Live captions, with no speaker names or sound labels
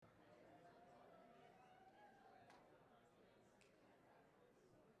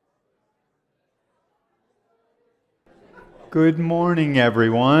Good morning,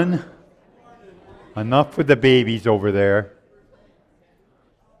 everyone. Enough with the babies over there.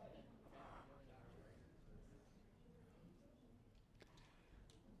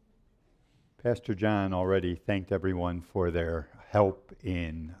 Pastor John already thanked everyone for their help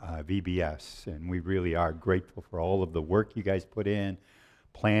in VBS, and we really are grateful for all of the work you guys put in,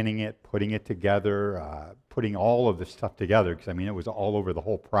 planning it, putting it together, putting all of the stuff together, because, it was all over the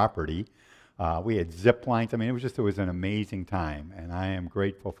whole property. We had zip lines. It was an amazing time, and I am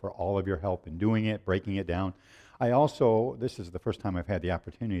grateful for all of your help in doing it, breaking it down. I also, this is the first time I've had the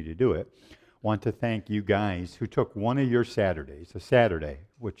opportunity to do it, want to thank you guys who took one of your Saturdays, a Saturday,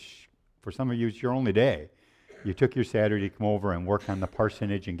 which for some of you is your only day. You took your Saturday to come over and work on the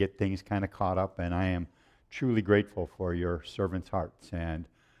parsonage and get things kind of caught up, and I am truly grateful for your servants' hearts and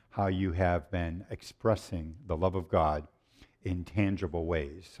how you have been expressing the love of God in tangible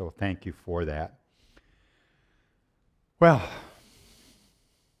ways. So thank you for that. Well,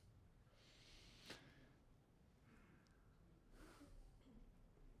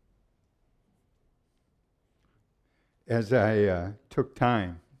 as I took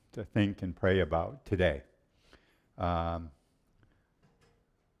time to think and pray about today, I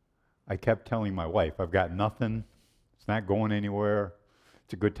kept telling my wife, I've got nothing, it's not going anywhere,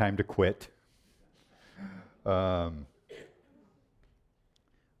 it's a good time to quit.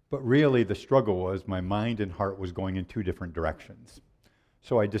 But really, the struggle was my mind and heart was going in two different directions.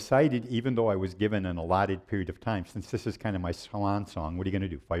 So I decided, even though I was given an allotted period of time, since this is kind of my swan song, what are you going to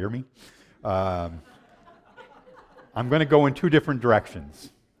do, fire me? I'm going to go in two different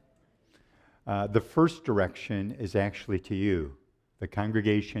directions. The first direction is actually to you, the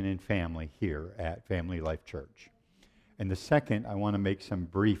congregation and family here at Family Life Church. And the second, I want to make some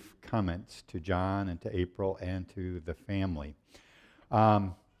brief comments to John and to April and to the family.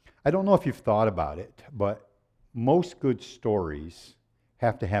 I don't know if you've thought about it, but most good stories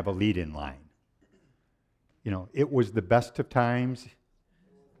have to have a lead-in line. It was the best of times,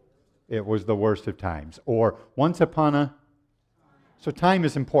 it was the worst of times. Or once upon a... So time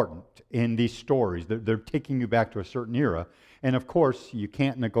is important in these stories. They're taking you back to a certain era. And of course, you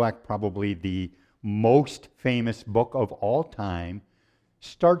can't neglect probably the most famous book of all time.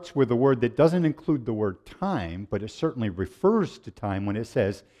 Starts with a word that doesn't include the word time, but it certainly refers to time when it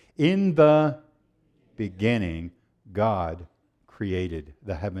says, in the beginning, God created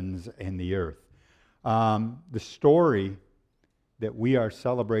the heavens and the earth. The story that we are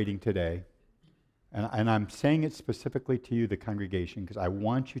celebrating today, and I'm saying it specifically to you, the congregation, because I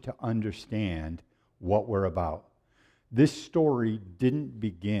want you to understand what we're about. This story didn't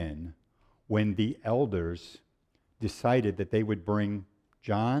begin when the elders decided that they would bring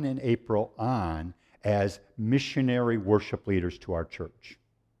John and April on as missionary worship leaders to our church.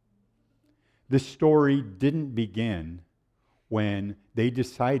 This story didn't begin when they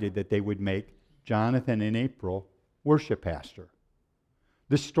decided that they would make Jonathan and April worship pastor.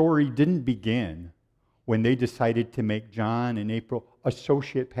 This story didn't begin when they decided to make John and April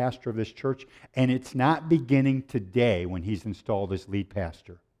associate pastor of this church, and it's not beginning today when he's installed as lead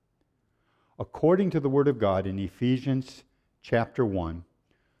pastor. According to the Word of God in Ephesians chapter 1,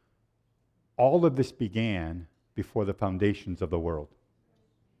 all of this began before the foundations of the world.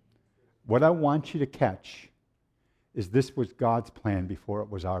 What I want you to catch is this was God's plan before it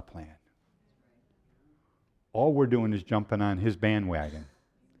was our plan. All we're doing is jumping on his bandwagon,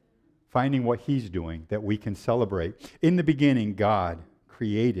 finding what he's doing that we can celebrate. In the beginning, God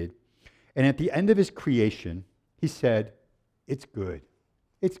created, and at the end of his creation, he said, it's good.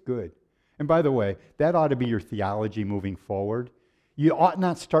 It's good. And by the way, that ought to be your theology moving forward. You ought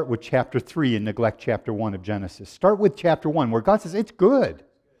not start with chapter 3 and neglect chapter 1 of Genesis. Start with chapter 1 where God says, it's good.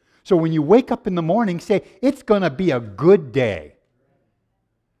 So when you wake up in the morning, say, it's going to be a good day.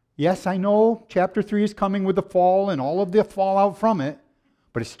 Yes, I know chapter 3 is coming with the fall and all of the fallout from it,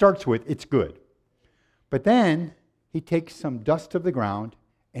 but it starts with, it's good. But then he takes some dust of the ground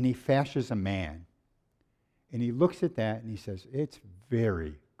and he fashions a man. And he looks at that and he says, it's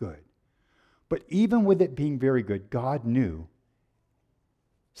very good. But even with it being very good, God knew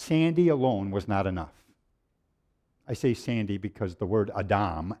sandy alone was not enough. I say sandy because the word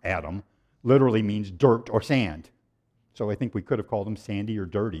Adam, literally means dirt or sand. So I think we could have called him sandy or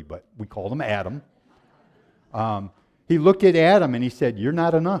dirty, but we called him Adam. He looked at Adam and he said, you're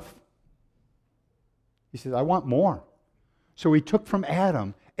not enough. He said, I want more. So he took from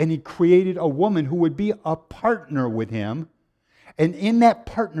Adam and he created a woman who would be a partner with him. And in that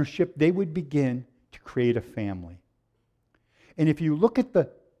partnership, they would begin to create a family. And if you look at the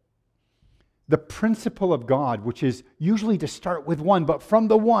the principle of God, which is usually to start with one, but from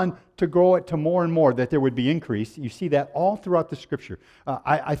the one to grow it to more and more, that there would be increase. You see that all throughout the Scripture.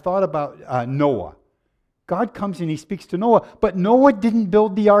 I thought about Noah. God comes and he speaks to Noah, but Noah didn't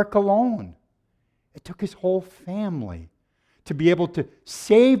build the ark alone. It took his whole family to be able to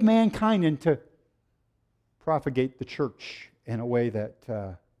save mankind and to propagate the church in a way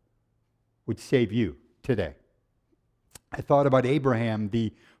that would save you today. I thought about Abraham,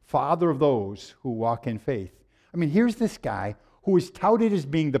 the father of those who walk in faith. I mean, here's this guy who is touted as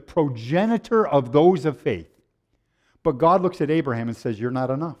being the progenitor of those of faith. But God looks at Abraham and says, "You're not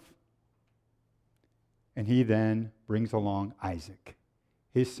enough." And he then brings along Isaac,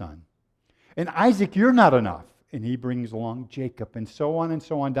 his son. And Isaac, you're not enough. And he brings along Jacob, and so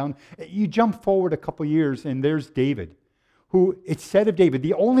on down. You jump forward a couple years, and there's David, who it's said of David,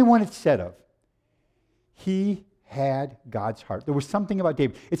 the only one it's said of, he had God's heart. There was something about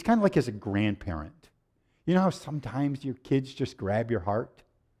David. It's kind of like as a grandparent. You know how sometimes your kids just grab your heart?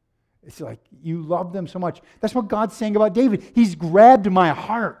 It's like you love them so much. That's what God's saying about David. He's grabbed my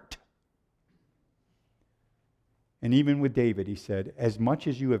heart. And even with David, he said, as much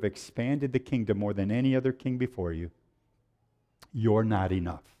as you have expanded the kingdom more than any other king before you, you're not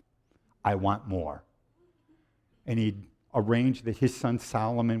enough. I want more. And he arranged that his son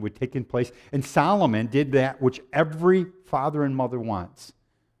Solomon would take in place. And Solomon did that which every father and mother wants.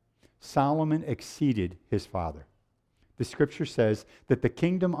 Solomon exceeded his father. The scripture says that the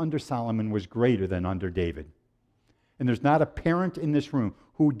kingdom under Solomon was greater than under David. And there's not a parent in this room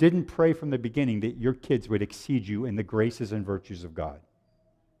who didn't pray from the beginning that your kids would exceed you in the graces and virtues of God.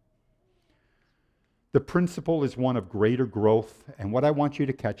 The principle is one of greater growth, and what I want you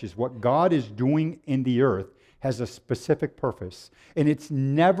to catch is what God is doing in the earth has a specific purpose, and it's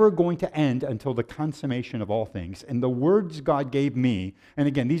never going to end until the consummation of all things. And the words God gave me, and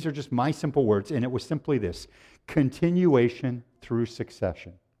again, these are just my simple words, and it was simply this: continuation through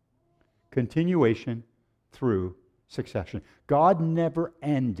succession. Continuation through succession. God never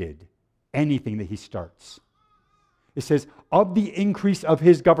ended anything that he starts. It says, of the increase of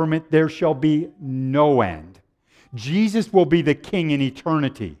his government there shall be no end. Jesus will be the king in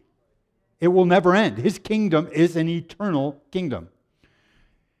eternity. It will never end. His kingdom is an eternal kingdom.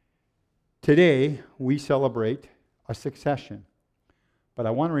 Today, we celebrate a succession. But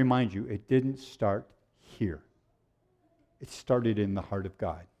I want to remind you, it didn't start here. It started in the heart of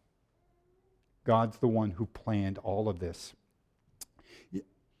God. God's the one who planned all of this.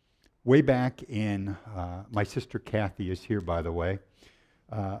 Way back in, my sister Kathy is here, by the way.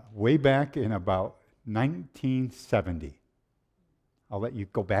 Way back in about 1970. I'll let you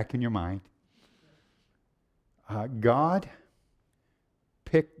go back in your mind. God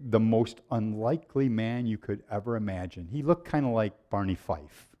picked the most unlikely man you could ever imagine. He looked kind of like Barney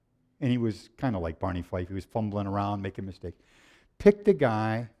Fife. And he was kind of like Barney Fife. He was fumbling around, making mistakes. Picked a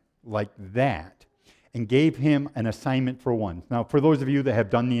guy like that and gave him an assignment for one. Now, for those of you that have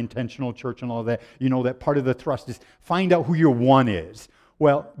done the intentional church and all that, you know that part of the thrust is find out who your one is.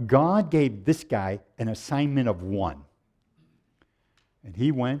 Well, God gave this guy an assignment of one. And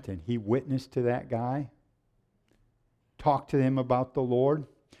he went and he witnessed to that guy, talked to him about the Lord.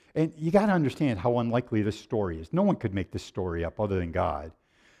 And you got to understand how unlikely this story is. No one could make this story up other than God.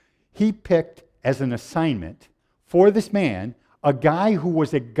 He picked as an assignment for this man a guy who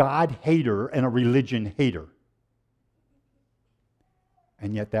was a God hater and a religion hater.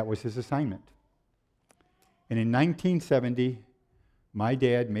 And yet that was his assignment. And in 1970, my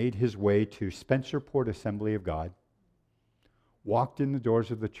dad made his way to Spencerport Assembly of God, walked in the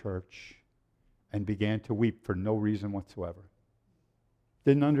doors of the church, and began to weep for no reason whatsoever.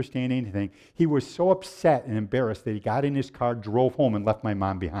 Didn't understand anything. He was so upset and embarrassed that he got in his car, drove home, and left my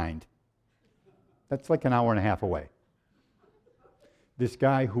mom behind. That's like an hour and a half away. This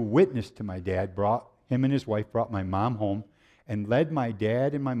guy who witnessed to my dad him and his wife brought my mom home and led my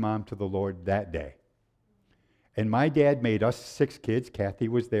dad and my mom to the Lord that day. And my dad made us 6 kids, Kathy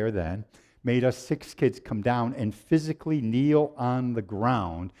was there then, made us 6 kids come down and physically kneel on the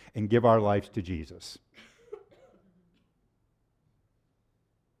ground and give our lives to Jesus.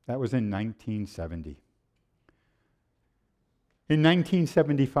 That was in 1970. In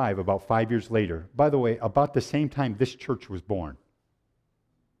 1975, about 5 years later, by the way, about the same time this church was born,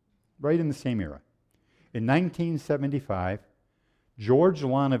 right in the same era. In 1975, George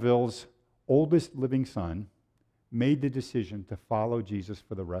Lonneville's oldest living son made the decision to follow Jesus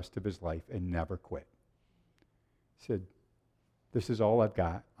for the rest of his life and never quit. He said, this is all I've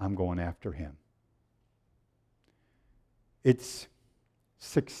got. I'm going after him. It's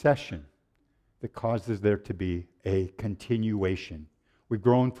succession that causes there to be a continuation. We've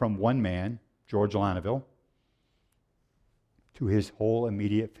grown from one man, George Lonneville, to his whole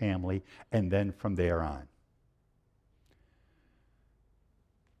immediate family, and then from there on.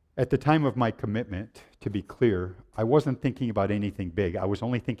 At the time of my commitment, to be clear, I wasn't thinking about anything big. I was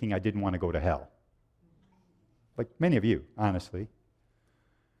only thinking I didn't want to go to hell. Like many of you, honestly.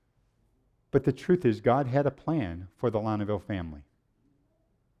 But the truth is, God had a plan for the Lonneville family.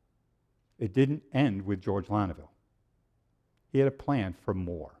 It didn't end with George Lonneville. He had a plan for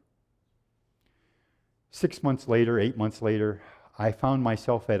more. 6 months later, 8 months later, I found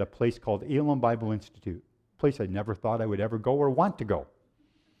myself at a place called Elam Bible Institute, a place I never thought I would ever go or want to go.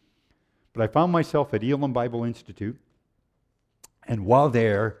 But I found myself at Elam Bible Institute, and while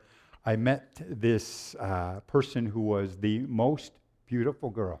there, I met this person who was the most beautiful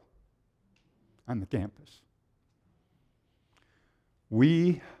girl on the campus.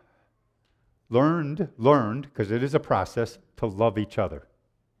 We learned, because it is a process, to love each other.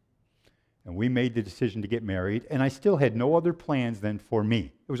 And we made the decision to get married, and I still had no other plans than for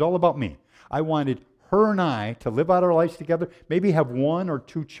me. It was all about me. I wanted her and I to live out our lives together, maybe have 1 or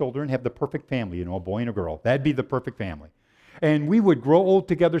 2 children, have the perfect family, a boy and a girl. That'd be the perfect family. And we would grow old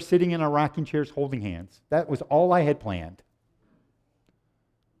together, sitting in our rocking chairs, holding hands. That was all I had planned.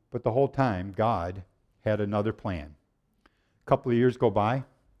 But the whole time, God had another plan. A couple of years go by,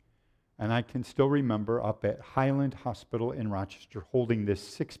 and I can still remember up at Highland Hospital in Rochester holding this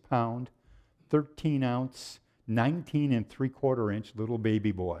 6-pound, 13-ounce, 19 3/4-inch little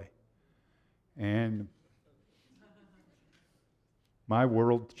baby boy. And my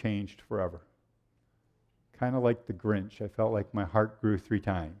world changed forever. Kind of like the Grinch, I felt like my heart grew 3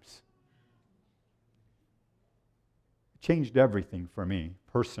 times. It changed everything for me,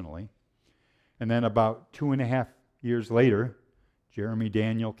 personally. And then about 2.5 years later, Jeremy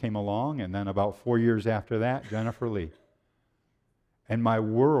Daniel came along, and then about 4 years after that, Jennifer Lee. And my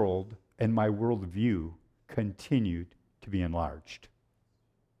world and my worldview continued to be enlarged.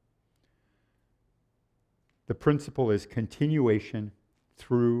 The principle is continuation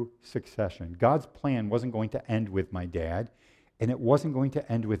through succession. God's plan wasn't going to end with my dad, and it wasn't going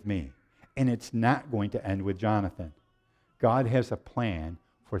to end with me, and it's not going to end with Jonathan. God has a plan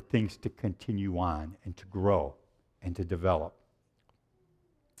for things to continue on and to grow and to develop.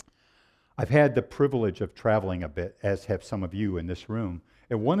 I've had the privilege of traveling a bit, as have some of you in this room,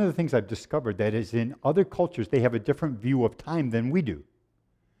 and one of the things I've discovered that is in other cultures, they have a different view of time than we do.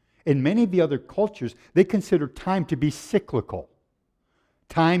 In many of the other cultures, they consider time to be cyclical.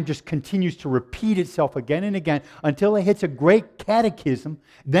 Time just continues to repeat itself again and again until it hits a great cataclysm,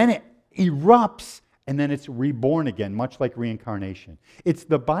 then it erupts, and then it's reborn again, much like reincarnation. It's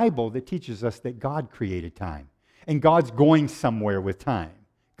the Bible that teaches us that God created time, and God's going somewhere with time.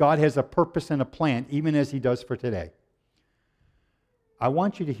 God has a purpose and a plan, even as He does for today. I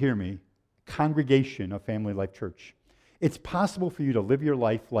want you to hear me, congregation of Family Life Church. It's possible for you to live your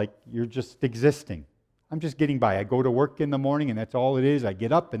life like you're just existing. I'm just getting by. I go to work in the morning, and that's all it is. I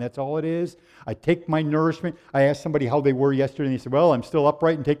get up, and that's all it is. I take my nourishment. I asked somebody how they were yesterday, and they said, well, I'm still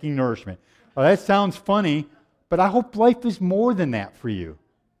upright and taking nourishment. Well, that sounds funny, but I hope life is more than that for you.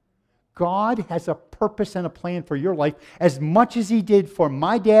 God has a purpose and a plan for your life. As much as He did for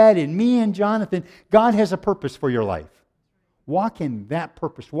my dad and me and Jonathan, God has a purpose for your life. Walk in that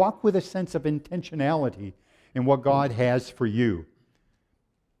purpose. Walk with a sense of intentionality in what God has for you.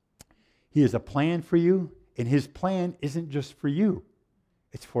 He has a plan for you, and His plan isn't just for you.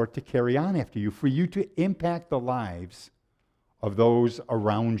 It's for it to carry on after you, for you to impact the lives of those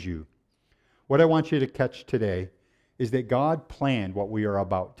around you. What I want you to catch today is that God planned what we are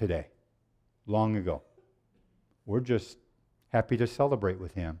about today long ago. We're just happy to celebrate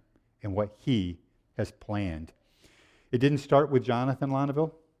with Him and what He has planned. It didn't start with Jonathan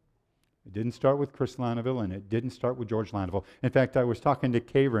Lonneville. It didn't start with Chris Lonneville, and it didn't start with George Lonneville. In fact, I was talking to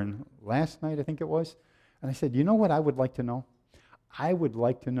Karen last night, I think it was, and I said, you know what I would like to know? I would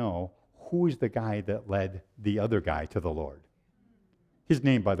like to know who is the guy that led the other guy to the Lord. His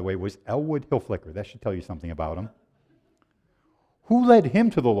name, by the way, was Elwood Hillflicker. That should tell you something about him. Who led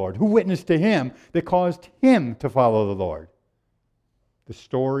him to the Lord? Who witnessed to him that caused him to follow the Lord? The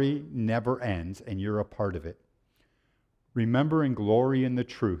story never ends, and you're a part of it. Remember and glory in the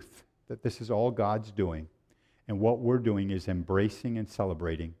truth that this is all God's doing, and what we're doing is embracing and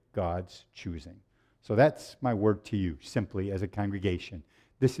celebrating God's choosing. So that's my word to you, simply as a congregation.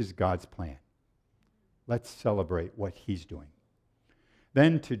 This is God's plan. Let's celebrate what He's doing.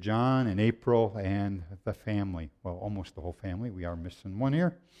 Then to John and April and the family. Well, almost the whole family. We are missing one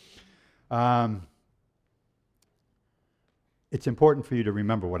here. It's important for you to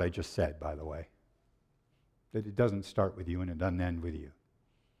remember what I just said, by the way. That it doesn't start with you and it doesn't end with you.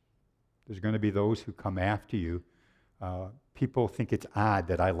 There's going to be those who come after you. People think it's odd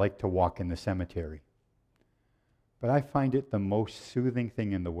that I like to walk in the cemetery. But I find it the most soothing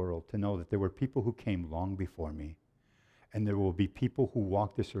thing in the world to know that there were people who came long before me, and there will be people who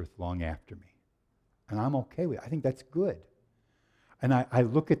walk this earth long after me. And I'm okay with it. I think that's good. And I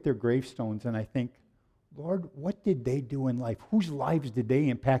look at their gravestones and I think, Lord, what did they do in life? Whose lives did they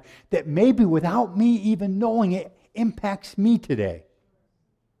impact that maybe without me even knowing it impacts me today?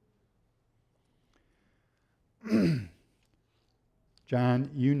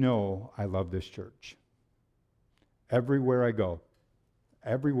 John, you know I love this church. Everywhere I go,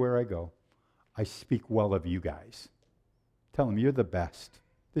 I speak well of you guys. Tell them you're the best.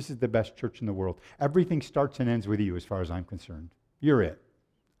 This is the best church in the world. Everything starts and ends with you as far as I'm concerned. You're it.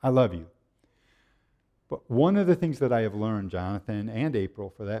 I love you. But one of the things that I have learned, Jonathan, and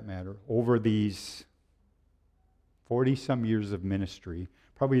April for that matter, over these 40-some years of ministry,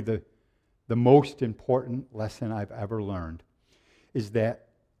 probably the most important lesson I've ever learned is that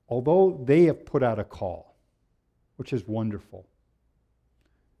although they have put out a call, which is wonderful,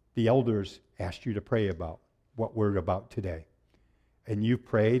 the elders asked you to pray about what we're about today. And you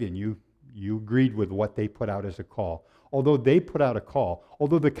prayed and you agreed with what they put out as a call. Although they put out a call,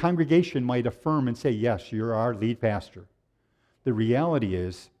 although the congregation might affirm and say, yes, you're our lead pastor, the reality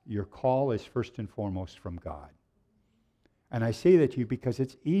is your call is first and foremost from God. And I say that to you because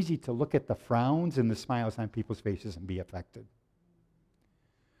it's easy to look at the frowns and the smiles on people's faces and be affected.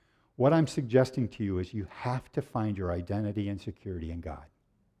 What I'm suggesting to you is you have to find your identity and security in God.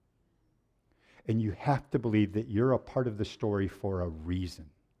 And you have to believe that you're a part of the story for a reason.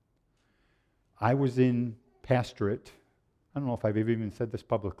 I was in pastorate. I don't know if I've even said this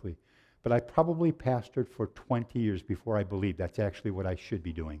publicly, but I probably pastored for 20 years before I believed that's actually what I should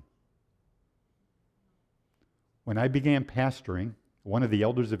be doing. When I began pastoring, one of the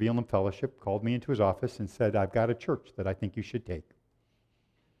elders of Elam Fellowship called me into his office and said, I've got a church that I think you should take.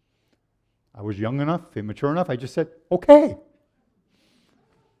 I was young enough, immature enough, I just said, okay.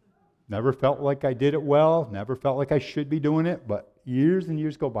 Never felt like I did it well, never felt like I should be doing it, but years and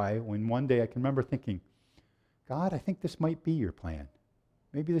years go by when one day I can remember thinking, God, I think this might be your plan.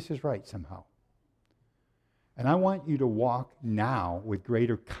 Maybe this is right somehow. And I want you to walk now with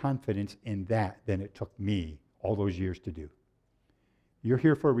greater confidence in that than it took me all those years to do. You're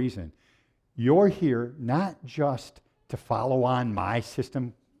here for a reason. You're here not just to follow on my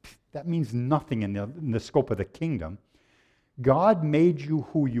system. That means nothing in the scope of the kingdom. God made you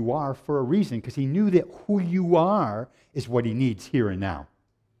who you are for a reason because he knew that who you are is what he needs here and now.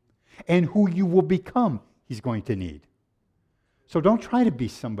 And who you will become, he's going to need. So don't try to be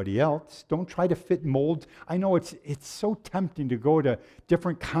somebody else. Don't try to fit molds. I know it's so tempting to go to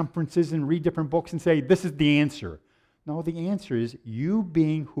different conferences and read different books and say, this is the answer. No, the answer is you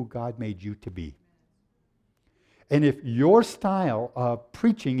being who God made you to be. And if your style of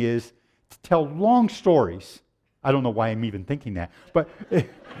preaching is to tell long stories, I don't know why I'm even thinking that, but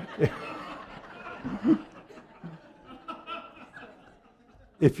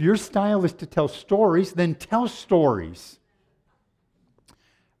if your style is to tell stories, then tell stories.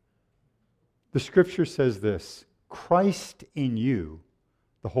 The scripture says this, Christ in you,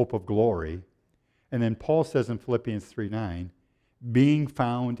 the hope of glory. And then Paul says in Philippians 3:9, being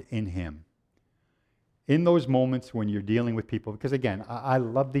found in him. In those moments when you're dealing with people, because again, I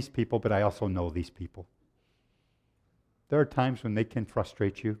love these people, but I also know these people. There are times when they can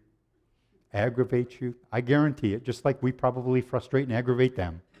frustrate you, aggravate you. I guarantee it, just like we probably frustrate and aggravate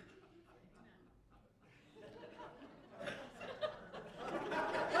them.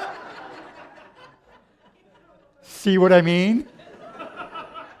 See what I mean?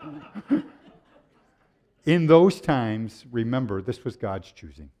 In those times, remember, this was God's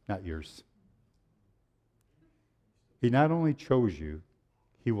choosing, not yours. He not only chose you,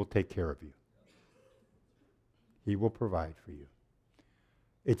 he will take care of you. He will provide for you.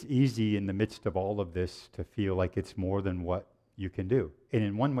 It's easy in the midst of all of this to feel like it's more than what you can do. And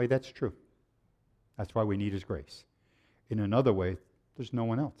in one way, that's true. That's why we need his grace. In another way, there's no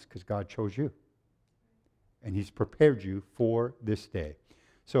one else because God chose you. And he's prepared you for this day.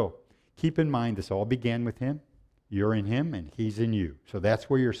 So keep in mind, this all began with him. You're in him and he's in you. So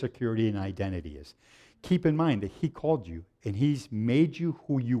that's where your security and identity is. Keep in mind that he called you and he's made you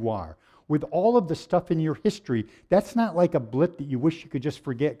who you are. With all of the stuff in your history, that's not like a blip that you wish you could just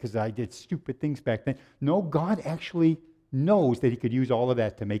forget because I did stupid things back then. No, God actually knows that he could use all of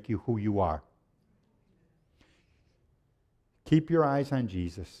that to make you who you are. Keep your eyes on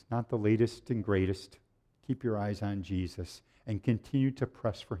Jesus, not the latest and greatest. Keep your eyes on Jesus and continue to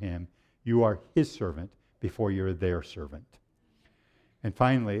press for him. You are his servant before you're their servant. And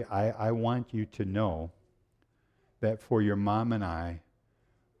finally, I want you to know that for your mom and I,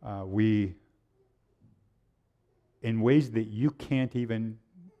 we, in ways that you can't even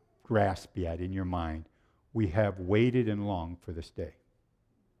grasp yet in your mind, we have waited and longed for this day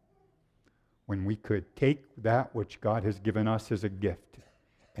when we could take that which God has given us as a gift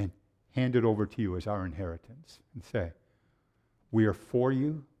and hand it over to you as our inheritance and say, we are for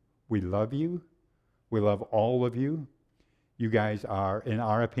you, we love all of you. You guys are, in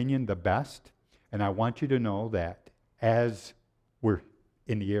our opinion, the best, and I want you to know that as we're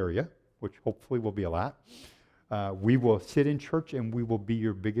in the area, which hopefully will be a lot, we will sit in church and we will be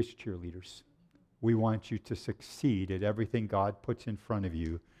your biggest cheerleaders. We want you to succeed at everything God puts in front of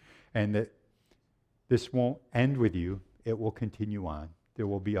you, and that this won't end with you. It will continue on. There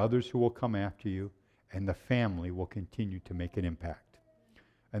will be others who will come after you, and the family will continue to make an impact.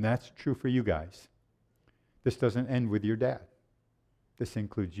 And that's true for you guys. This doesn't end with your dad. This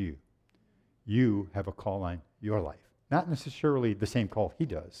includes you. You have a call on your life. Not necessarily the same call he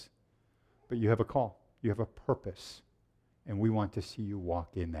does, but you have a call. You have a purpose, and we want to see you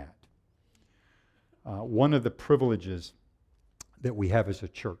walk in that. One of the privileges that we have as a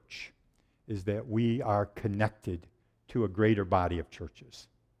church is that we are connected to a greater body of churches.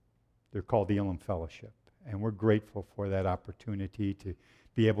 They're called the Elam Fellowship, and we're grateful for that opportunity to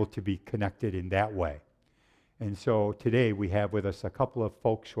be able to be connected in that way. And so today we have with us a couple of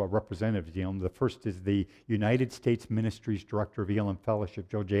folks who are representatives of Elam. The first is the United States Ministries Director of Elam Fellowship,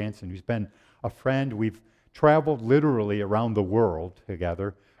 Joe Jansen, who's been a friend. We've traveled literally around the world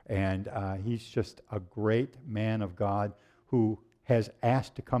together, and he's just a great man of God who has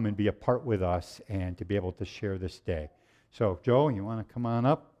asked to come and be a part with us and to be able to share this day. So, Joe, you want to come on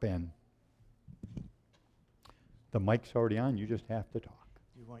up? And the mic's already on. You just have to talk.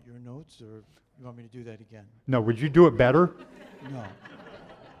 Do you want your notes, or you want me to do that again? No, would you do it better? No.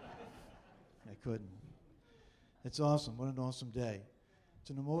 I couldn't. It's awesome. What an awesome day.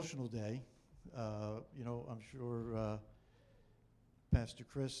 It's an emotional day. I'm sure Pastor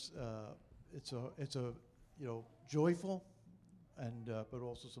Chris, it's a joyful, and but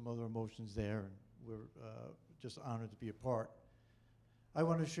also some other emotions there, and we're just honored to be a part. I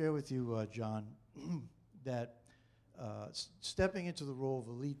want to share with you, John, that stepping into the role of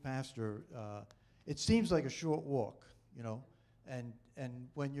a lead pastor, it seems like a short walk, and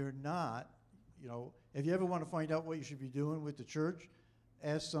when you're not, if you ever want to find out what you should be doing with the church,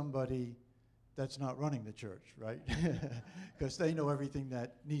 ask somebody that's not running the church, right? Because they know everything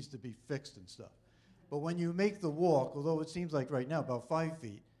that needs to be fixed and stuff. But when you make the walk, although it seems like right now about 5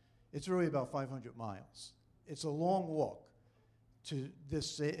 feet, it's really about 500 miles. It's a long walk to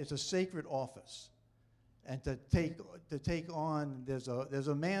this. It's a sacred office, and to take on, there's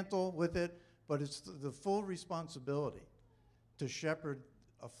a mantle with it, but it's the full responsibility to shepherd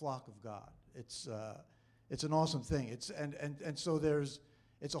a flock of God. It's an awesome thing. So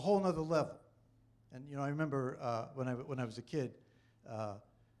it's a whole nother level. And I remember when I was a kid,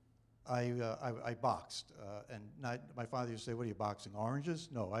 I boxed, and my father used to say, "What are you boxing? Oranges?"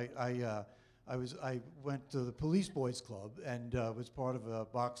 No, I went to the Police Boys Club and was part of a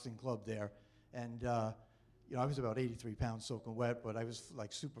boxing club there, and I was about 83 pounds soaking wet, but I was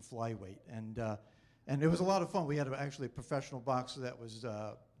like super flyweight, and it was a lot of fun. We had actually a professional boxer that was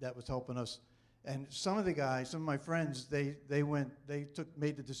helping us. And some of my friends, they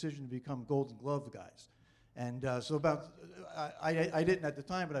made the decision to become Golden Glove guys. And so I didn't at the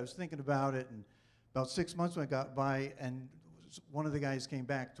time, but I was thinking about it, and about 6 months went by, and one of the guys came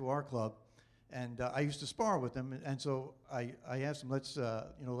back to our club, and I used to spar with him, and so I asked him, let's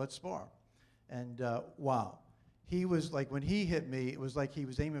spar. And wow. He was like, when he hit me, it was like he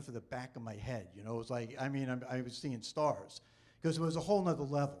was aiming for the back of my head, It was like, I was seeing stars, because it was a whole nother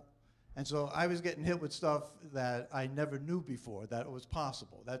level. And so I was getting hit with stuff that I never knew before that it was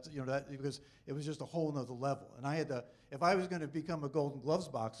possible. That's because it was just a whole nother level. And I had to, if I was going to become a Golden Gloves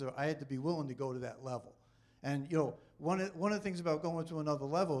boxer, I had to be willing to go to that level. And one of the things about going to another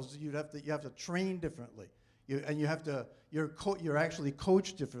level is you have to train differently. You're actually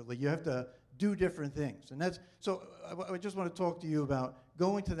coached differently. You have to do different things. And so I just want to talk to you about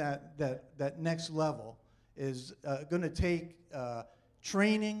going to that next level is going to take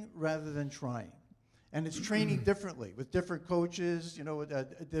training rather than trying. And it's training differently with different coaches.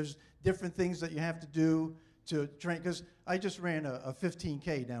 There's different things that you have to do to train. Because I just ran a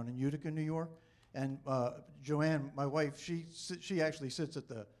 15K down in Utica, New York. And Joanne, my wife, she actually sits at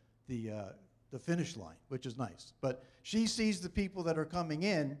the finish line, which is nice. But she sees the people that are coming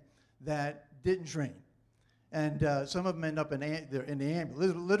in that didn't train. And some of them end up they're in the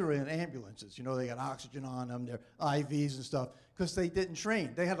ambulance, literally in ambulances. They got oxygen on them, their IVs and stuff, because they didn't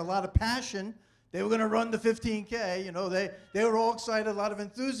train. They had a lot of passion. They were going to run the 15K. You know, they were all excited, a lot of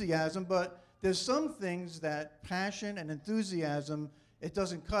enthusiasm, but there's some things that passion and enthusiasm, it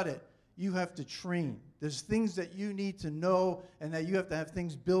doesn't cut it. You have to train. There's things that you need to know, and that you have to have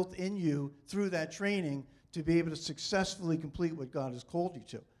things built in you through that training to be able to successfully complete what God has called you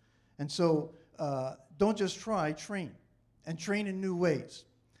to. And so don't just try, train, and train in new ways.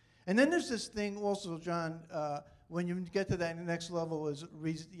 And then there's this thing also, John, when you get to that next level, is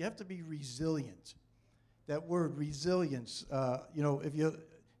you have to be resilient. That word, resilience, you know, if you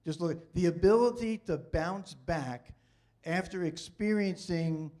just look at the ability to bounce back after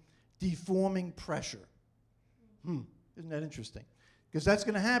experiencing deforming pressure. Isn't that interesting? Because that's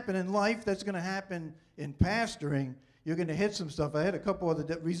going to happen in life. That's going to happen in pastoring. You're going to hit some stuff. I had a couple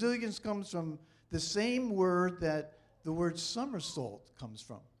other. Resilience comes from the same word that the word somersault comes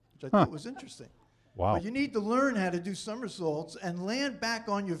from, which I thought was interesting. Wow. But you need to learn how to do somersaults and land back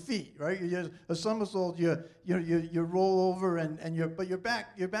on your feet, right? A somersault, you roll over but you're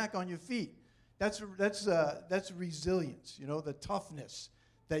back on your feet. That's resilience, you know, the toughness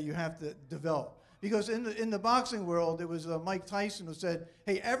that you have to develop. Because in the boxing world, it was Mike Tyson who said,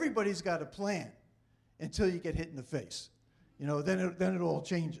 "Hey, everybody's got a plan until you get hit in the face. You know, then it all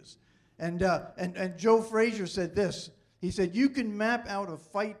changes." And Joe Frazier said this. He said, "You can map out a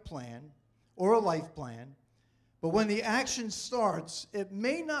fight plan or a life plan, but when the action starts, it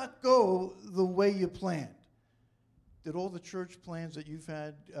may not go the way you planned." Did all the church plans that you've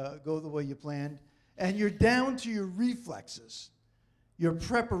had go the way you planned? And you're down to your reflexes, your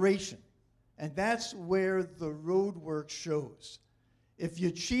preparation. And that's where the road work shows. If you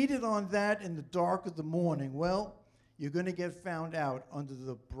cheated on that in the dark of the morning, well, you're going to get found out under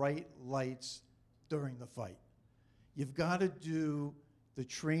the bright lights during the fight. You've got to do the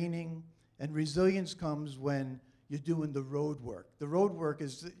training, and resilience comes when you're doing the road work. The road work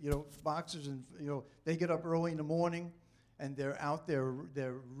is, you know, boxers, and they get up early in the morning and they're out there,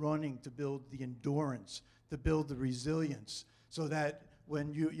 they're running to build the endurance, to build the resilience, so that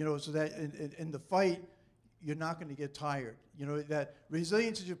when so that in the fight, you're not going to get tired. You know, that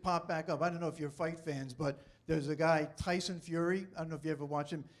resilience as you pop back up. I don't know if you're fight fans, but there's a guy, Tyson Fury. I don't know if you ever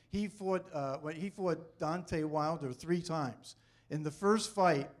watched him. He fought Deontay Wilder 3 times. In the first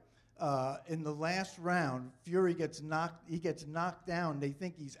fight, in the last round, Fury gets knocked down. They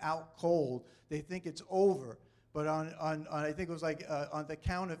think he's out cold. They think it's over. But on I think it was like on the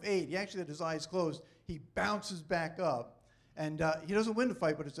count of 8, he actually had his eyes closed. He bounces back up, and he doesn't win the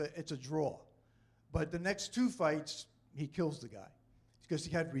fight, but it's a draw. But the next 2 fights, he kills the guy because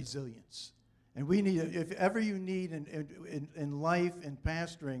he had resilience. And we need, if ever you need in life, in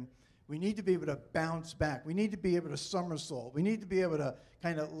pastoring, we need to be able to bounce back. We need to be able to somersault. We need to be able to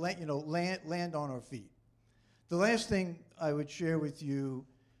kind of land on our feet. The last thing I would share with you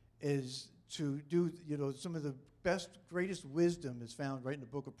is to do, some of the greatest wisdom is found right in the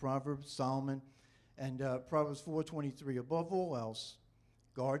book of Proverbs, Solomon, and Proverbs 4:23. Above all else,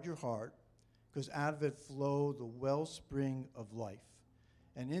 guard your heart, because out of it flow the wellspring of life.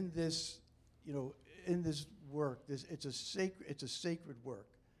 And in this, in this work, it's a sacred work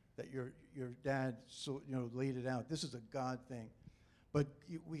that your dad laid it out. This is a God thing, but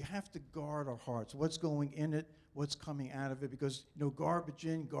we have to guard our hearts. What's going in it? What's coming out of it? Because garbage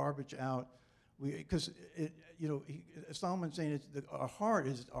in, garbage out. Solomon's saying our heart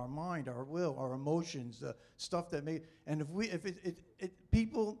is our mind, our will, our emotions, the stuff that may. And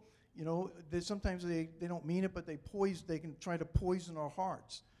people, sometimes they don't mean it, but they can try to poison our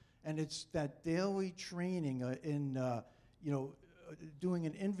hearts. And it's that daily training in doing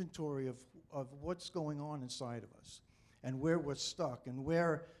an inventory of what's going on inside of us, and where we're stuck, and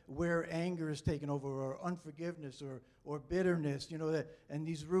where anger is taken over, or unforgiveness, or bitterness, and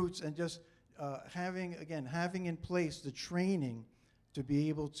these roots, and just having in place the training to be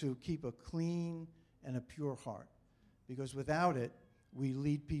able to keep a clean and a pure heart, because without it, we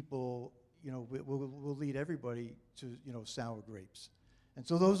lead people, we'll lead everybody to sour grapes. And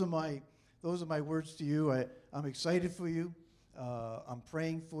so those are my words to you. I'm excited for you. I'm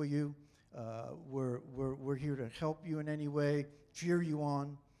praying for you. We're here to help you in any way, cheer you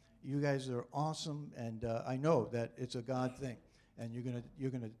on. You guys are awesome, and I know that it's a God thing, and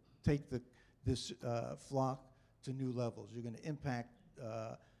you're gonna take this flock to new levels. You're gonna impact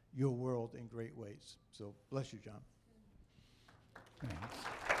your world in great ways. So bless you, John. Thanks.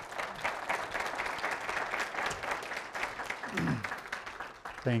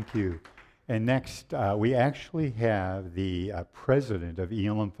 Thank you. And next, we actually have the president of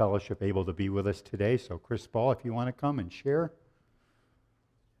Elam Fellowship able to be with us today. So Chris Ball, if you want to come and share.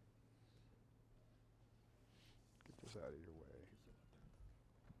 Get this out of your way.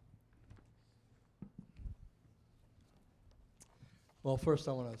 Well, first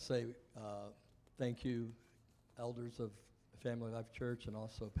I want to say thank you, elders of Family Life Church, and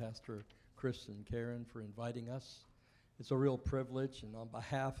also Pastor Chris and Karen for inviting us. It's a real privilege, and on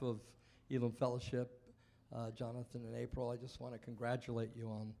behalf of Elam Fellowship, Jonathan and April, I just want to congratulate you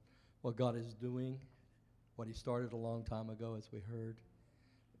on what God is doing, what he started a long time ago, as we heard.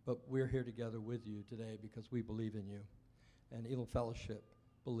 But we're here together with you today because we believe in you. And Elam Fellowship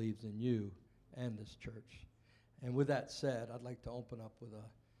believes in you and this church. And with that said, I'd like to open up with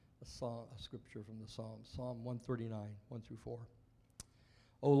a scripture from the Psalms, Psalm 139, 1 through 4.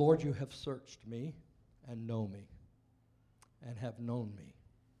 O Lord, you have searched me and know me and have known me.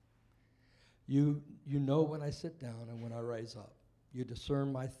 You know when I sit down and when I rise up. You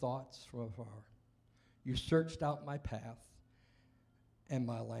discern my thoughts from afar. You searched out my path and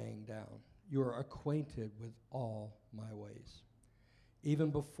my laying down. You are acquainted with all my ways.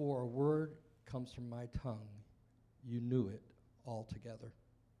 Even before a word comes from my tongue, you knew it altogether.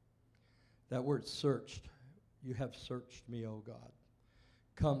 That word searched, you have searched me, O God,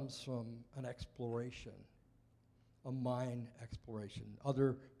 comes from an exploration, a mind exploration.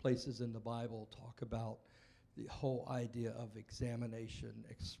 Other places in the Bible talk about the whole idea of examination,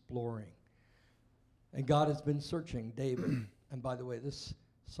 exploring. And God has been searching David. And by the way, this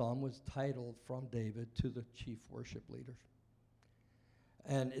psalm was titled from David to the chief worship leader.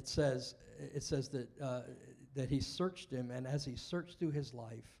 And it says that he searched him, and as he searched through his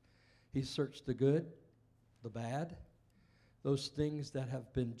life, he searched the good, the bad, those things that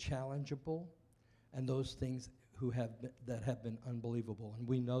have been challengeable, and those things that have been unbelievable. And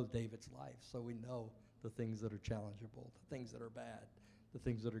we know David's life, so we know the things that are challengeable, the things that are bad, the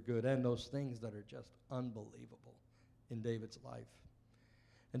things that are good, and those things that are just unbelievable in David's life.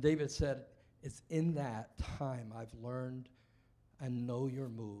 And David said, it's in that time I've learned and know your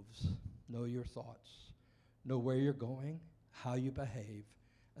moves, know your thoughts, know where you're going, how you behave,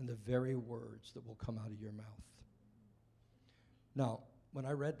 and the very words that will come out of your mouth. Now, when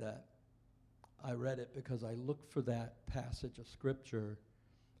I read that, I read it because I looked for that passage of Scripture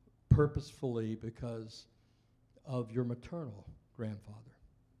purposefully because of your maternal grandfather.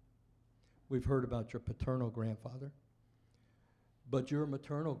 We've heard about your paternal grandfather, but your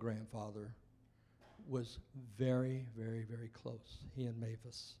maternal grandfather was very, very, very close, he and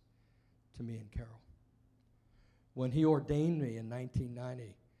Mavis, to me and Carol. When he ordained me in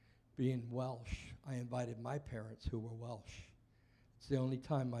 1990, being Welsh, I invited my parents who were Welsh. It's the only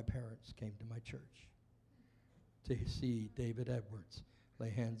time my parents came to my church to see David Edwards lay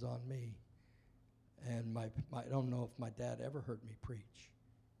hands on me. And I don't know if my dad ever heard me preach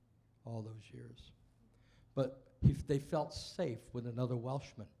all those years. But they felt safe with another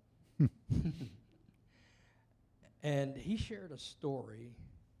Welshman. And he shared a story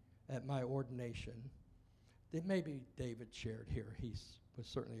at my ordination that maybe David shared here. He was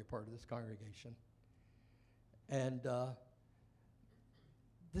certainly a part of this congregation. And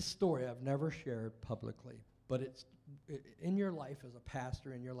this story I've never shared publicly, but it's in your life as a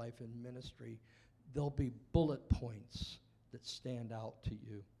pastor, in your life in ministry, there'll be bullet points that stand out to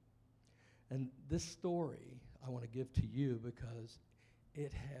you. And this story I want to give to you because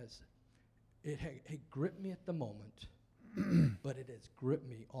it gripped me at the moment, but it has gripped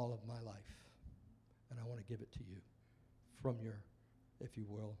me all of my life. And I want to give it to you from your, if you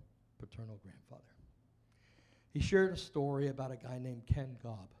will, paternal grandfather. He shared a story about a guy named Ken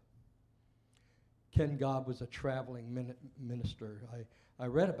Gobb. Ken Gobb was a traveling minister. I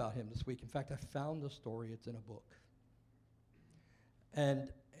read about him this week. In fact, I found the story. It's in a book.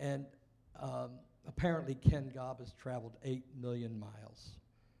 And apparently Ken Gobb has traveled 8 million miles,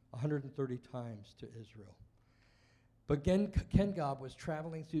 130 times to Israel. But Ken Gobb was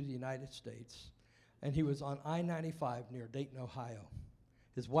traveling through the United States, and he was on I-95 near Dayton, Ohio.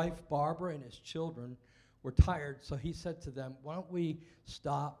 His wife, Barbara, and his children were tired, so he said to them, why don't we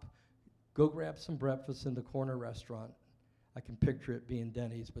stop, go grab some breakfast in the corner restaurant. I can picture it being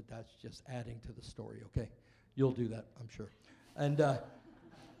Denny's, but that's just adding to the story, okay? You'll do that, I'm sure. And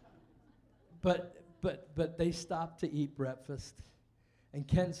but they stopped to eat breakfast, and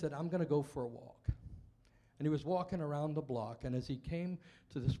Ken said, I'm going to go for a walk. And he was walking around the block, and as he came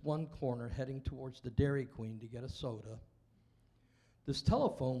to this one corner heading towards the Dairy Queen to get a soda, this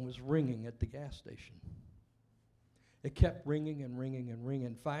telephone was ringing at the gas station. It kept ringing and ringing and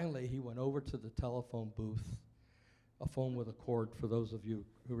ringing. Finally, he went over to the telephone booth, a phone with a cord for those of you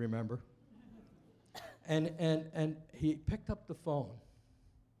who remember. And he picked up the phone.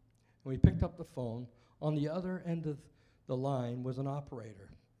 When he picked up the phone, on the other end of the line was an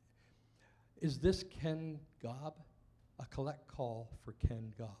operator. Is this Ken Gobb? A collect call for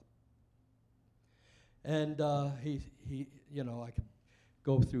Ken Gobb. And he, I could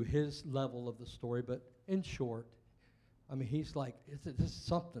go through his level of the story, but in short, I mean, he's like,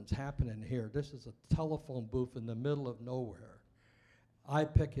 something's happening here. This is a telephone booth in the middle of nowhere. I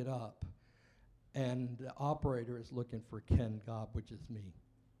pick it up, and the operator is looking for Ken Gobb, which is me.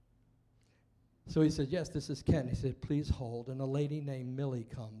 So he said, yes, this is Ken. He said, please hold. And a lady named Millie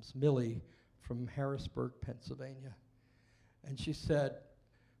comes, Millie from Harrisburg, Pennsylvania. And she said,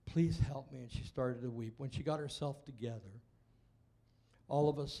 please help me. And she started to weep. When she got herself together, all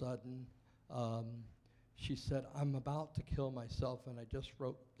of a sudden, she said, I'm about to kill myself, and I just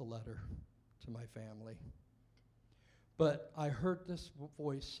wrote the letter to my family. But I heard this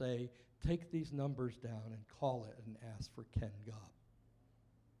voice say, take these numbers down and call it and ask for Ken Gobb.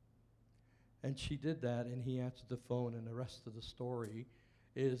 And she did that, and he answered the phone, and the rest of the story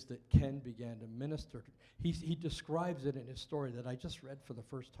is that Ken began to minister. He describes it in his story that I just read for the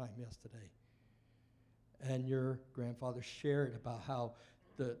first time yesterday. And your grandfather shared about how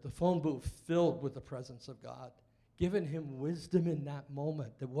the phone booth filled with the presence of God, giving him wisdom in that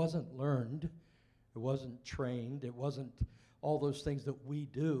moment that wasn't learned, it wasn't trained, it wasn't all those things that we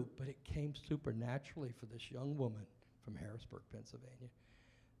do, but it came supernaturally for this young woman from Harrisburg, Pennsylvania.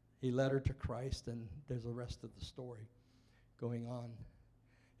 He led her to Christ, and there's the rest of the story going on.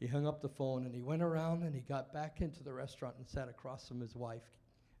 He hung up the phone, and he went around, and he got back into the restaurant and sat across from his wife,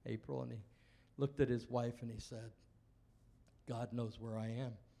 April, and he looked at his wife, and he said, God knows where I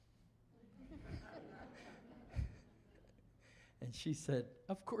am. And she said,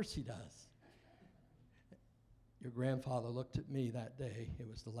 of course he does. Your grandfather looked at me that day. It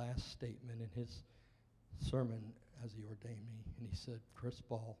was the last statement in his sermon as he ordained me, and he said, Chris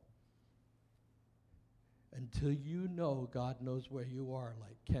Ball, until you know God knows where you are,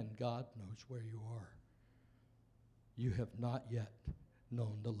 like Ken God knows where you are, you have not yet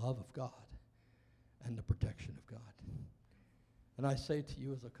known the love of God and the protection of God. And I say to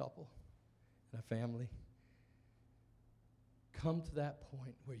you as a couple and a family, come to that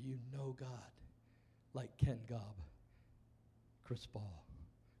point where you know God like Ken Gobb, Chris Ball,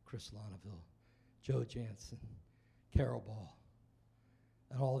 Chris Lonneville, Joe Jansen, Carol Ball,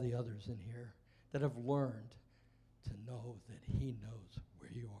 and all the others in here that have learned to know that he knows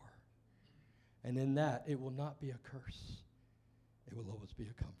where you are. And in that, it will not be a curse. It will always be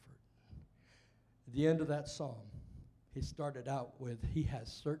a comfort. At the end of that psalm, he started out with, he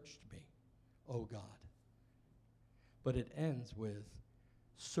has searched me, O God. But it ends with,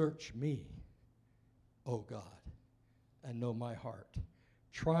 search me, O God, and know my heart.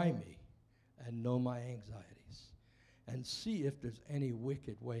 Try me and know my anxieties, and see if there's any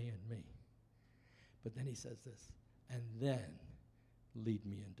wicked way in me. But then he says this, and then lead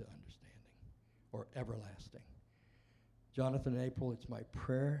me into understanding, or everlasting. Jonathan and April, it's my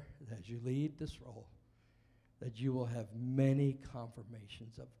prayer that as you lead this role, that you will have many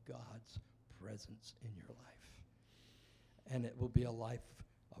confirmations of God's presence in your life. And it will be a life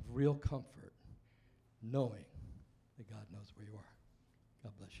of real comfort, knowing that God knows where you are.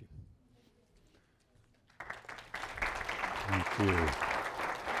 God bless you. Thank you.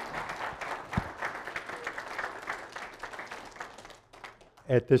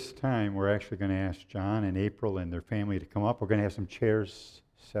 At this time, we're actually going to ask John and April and their family to come up. We're going to have some chairs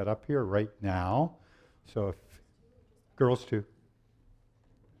set up here right now. So if girls too.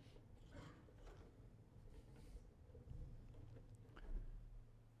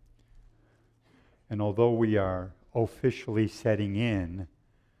 And although we are officially setting in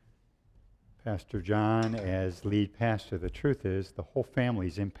Pastor John as lead pastor, the truth is the whole family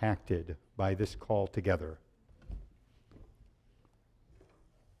is impacted by this call together.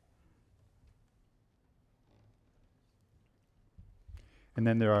 And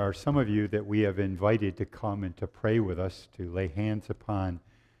then there are some of you that we have invited to come and to pray with us, to lay hands upon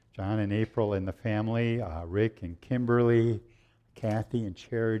John and April and the family, Rick and Kimberly, Kathy and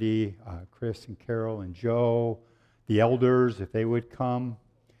Charity, Chris and Carol and Joe, the elders, if they would come,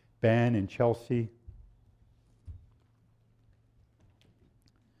 Ben and Chelsea.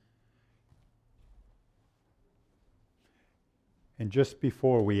 And just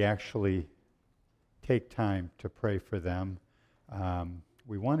before we actually take time to pray for them,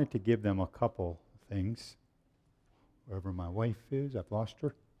 we wanted to give them a couple things. Wherever my wife is, I've lost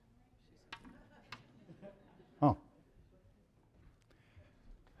her. Oh.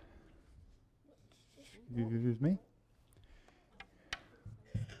 Excuse me?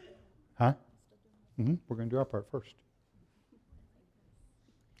 Huh? We're going to do our part first.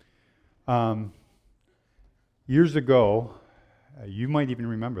 Years ago, you might even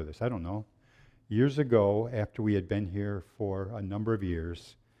remember this, I don't know. Years ago, after we had been here for a number of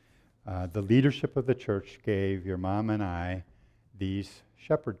years, the leadership of the church gave your mom and I these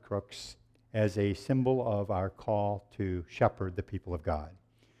shepherd crooks as a symbol of our call to shepherd the people of God.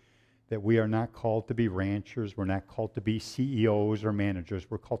 That we are not called to be ranchers, we're not called to be CEOs or managers,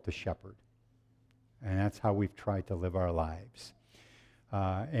 we're called to shepherd. And that's how we've tried to live our lives.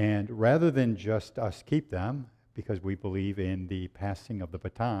 And rather than just us keep them, because we believe in the passing of the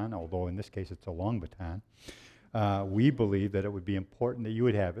baton, although in this case it's a long baton, we believe that it would be important that you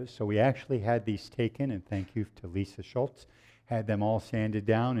would have it. So we actually had these taken, and thank you to Lisa Schultz, had them all sanded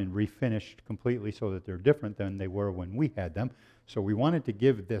down and refinished completely so that they're different than they were when we had them. So we wanted to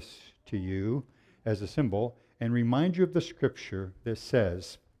give this to you as a symbol and remind you of the scripture that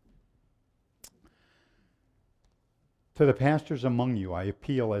says, "To the pastors among you I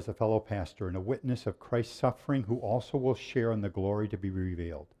appeal as a fellow pastor and a witness of Christ's suffering, who also will share in the glory to be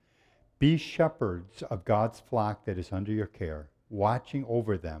revealed. Be shepherds of God's flock that is under your care, watching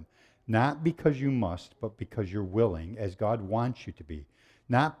over them, not because you must, but because you're willing, as God wants you to be,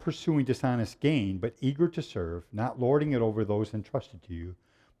 not pursuing dishonest gain, but eager to serve, not lording it over those entrusted to you,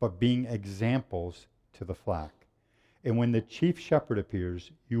 but being examples to the flock. And when the chief shepherd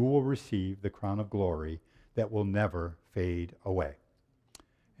appears, you will receive the crown of glory that will never fade away."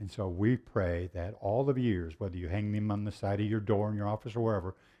 And so we pray that all of years, whether you hang them on the side of your door in your office or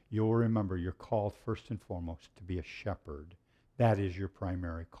wherever, you'll remember you're called first and foremost to be a shepherd. That is your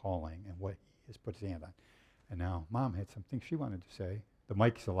primary calling and what he has put his hand on. And now Mom had something she wanted to say. The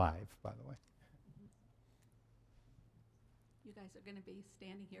mic's alive, by the way. You guys are going to be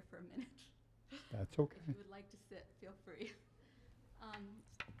standing here for a minute. That's okay. If you would like to sit, feel free.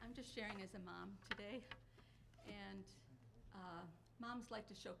 I'm just sharing as a mom today, and moms like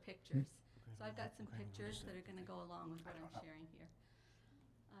to show pictures. So I've got some pictures that are going to go along with what I'm sharing here.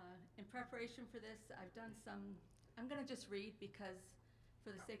 In preparation for this, I've done some, I'm going to just read because,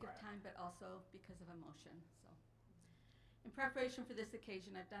 for the sake of time, but also because of emotion. So, in preparation for this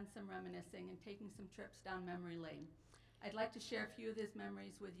occasion, I've done some reminiscing and taking some trips down memory lane. I'd like to share a few of these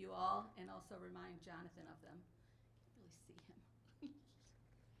memories with you all and also remind Jonathan of them. Can't really see him.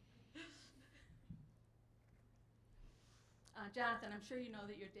 Jonathan, I'm sure you know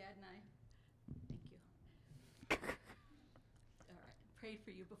that your dad and I, thank you. All right, prayed for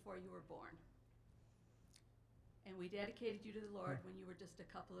you before you were born. And we dedicated you to the Lord when you were just a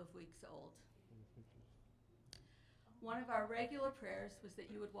couple of weeks old. One of our regular prayers was that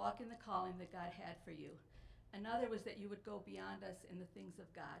you would walk in the calling that God had for you. Another was that you would go beyond us in the things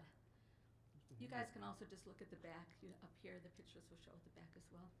of God. You guys can also just look at the back. Up here, the pictures will show the back as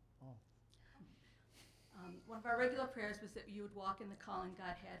well. Oh. One of our regular prayers was that you would walk in the calling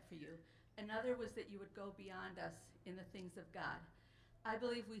God had for you. Another was that you would go beyond us in the things of God. I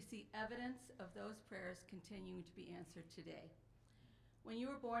believe we see evidence of those prayers continuing to be answered today. When you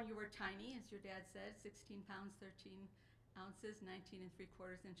were born, you were tiny, as your dad said, 16 pounds, 13 ounces, 19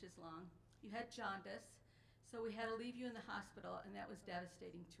 3/4 inches long. You had jaundice, so we had to leave you in the hospital, and that was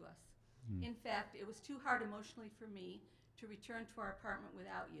devastating to us. In fact, it was too hard emotionally for me to return to our apartment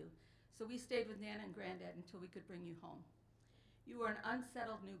without you, so we stayed with Nana and Granddad until we could bring you home. You were an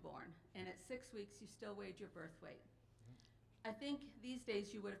unsettled newborn, and at 6 weeks, you still weighed your birth weight. I think these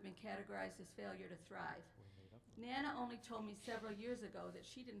days you would have been categorized as failure to thrive. Nana only told me several years ago that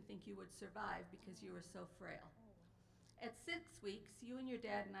she didn't think you would survive because you were so frail. At 6 weeks, you and your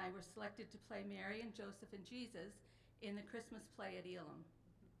dad and I were selected to play Mary and Joseph and Jesus in the Christmas play at Elam.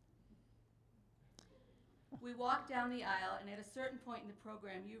 We walked down the aisle, and at a certain point in the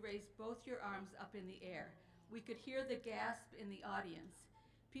program, you raised both your arms up in the air. We could hear the gasp in the audience.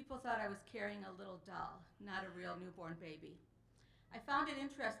 People thought I was carrying a little doll, not a real newborn baby. I found it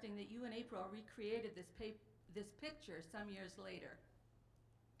interesting that you and April recreated this picture some years later.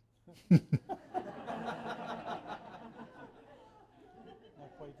 Not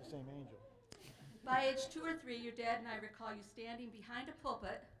quite the same angel. By age 2 or 3, your dad and I recall you standing behind a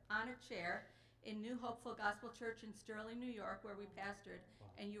pulpit on a chair in New Hopeful Gospel Church in Sterling, New York, where we pastored,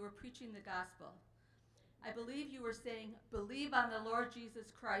 and you were preaching the gospel. I believe you were saying, "Believe on the Lord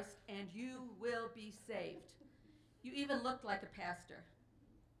Jesus Christ and you will be saved." You even looked like a pastor.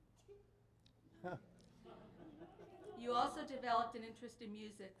 You also developed an interest in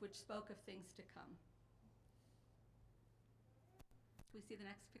music, which spoke of things to come. Can we see the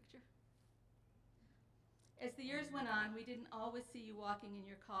next picture? As the years went on, we didn't always see you walking in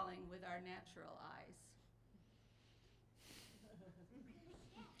your calling with our natural eyes.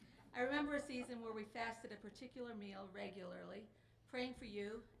 I remember a season where we fasted a particular meal regularly, praying for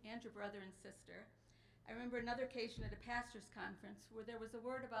you and your brother and sister. I remember another occasion at a pastor's conference where there was a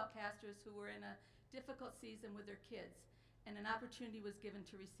word about pastors who were in a difficult season with their kids, and an opportunity was given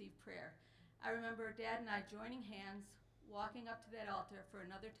to receive prayer. I remember Dad and I joining hands, walking up to that altar for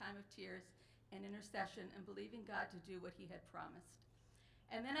another time of tears and intercession and believing God to do what he had promised.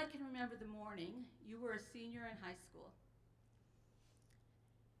 And then I can remember the morning. You were a senior in high school.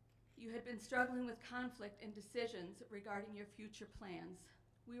 You had been struggling with conflict and decisions regarding your future plans.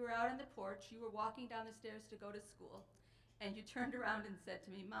 We were out on the porch. You were walking down the stairs to go to school, and you turned around and said to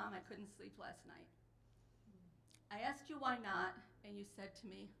me, "Mom, I couldn't sleep last night." I asked you why not, and you said to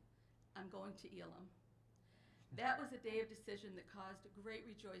me, "I'm going to Elam." That was a day of decision that caused great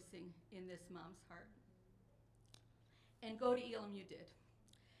rejoicing in this mom's heart. And go to Elam you did.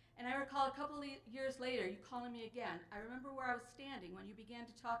 And I recall a couple of years later, you calling me again. I remember where I was standing when you began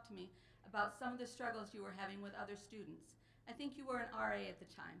to talk to me about some of the struggles you were having with other students. I think you were an RA at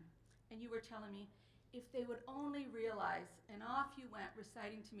the time, and you were telling me, if they would only realize, and off you went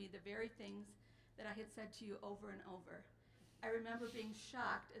reciting to me the very things that I had said to you over and over. I remember being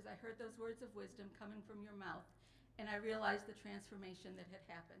shocked as I heard those words of wisdom coming from your mouth, and I realized the transformation that had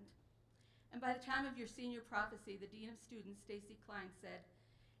happened. And by the time of your senior prophecy, the Dean of Students, Stacy Klein, said,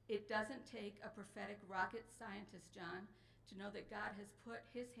 "It doesn't take a prophetic rocket scientist, John, to know that God has put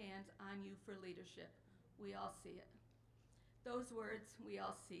his hands on you for leadership. We all see it." Those words, "we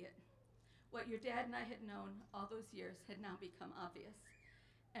all see it." What your dad and I had known all those years had now become obvious.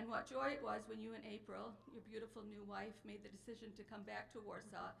 And what joy it was when you and April, your beautiful new wife, made the decision to come back to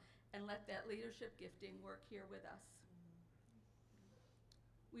Warsaw and let that leadership gifting work here with us.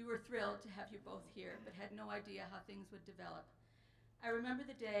 We were thrilled to have you both here, but had no idea how things would develop. I remember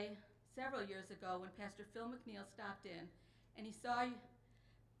the day several years ago when Pastor Phil McNeil stopped in, and he saw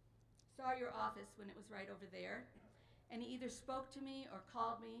your office when it was right over there, and he either spoke to me or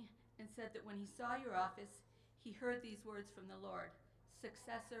called me and said that when he saw your office, he heard these words from the Lord: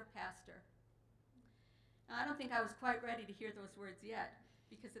 "Successor pastor." Now, I don't think I was quite ready to hear those words yet,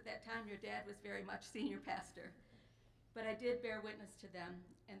 because at that time your dad was very much senior pastor. But I did bear witness to them,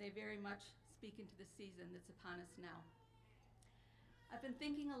 and they very much speak into the season that's upon us now. I've been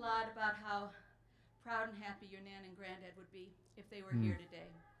thinking a lot about how proud and happy your Nan and Granddad would be if they were here today.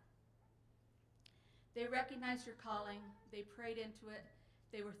 They recognized your calling, they prayed into it,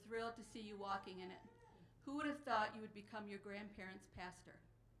 they were thrilled to see you walking in it. Who would have thought you would become your grandparents' pastor?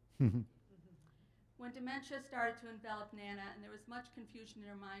 When dementia started to envelop Nana and there was much confusion in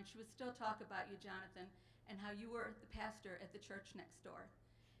her mind, she would still talk about you, Jonathan, and how you were the pastor at the church next door.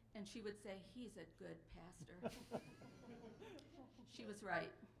 And she would say, "He's a good pastor." She was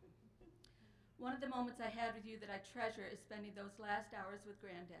right. One of the moments I had with you that I treasure is spending those last hours with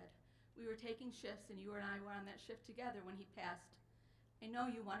Granddad. We were taking shifts, and you and I were on that shift together when he passed. I know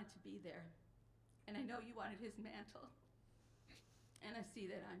you wanted to be there, and I know you wanted his mantle, and I see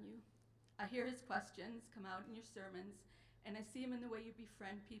that on you. I hear his questions come out in your sermons, and I see him in the way you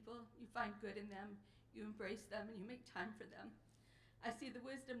befriend people. You find good in them, you embrace them, and you make time for them. I see the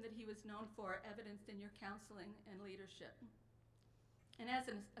wisdom that he was known for evidenced in your counseling and leadership. And as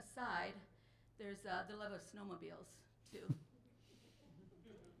an aside, there's the love of snowmobiles, too.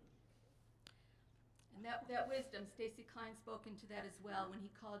 And that wisdom, Stacy Klein spoke into that as well when he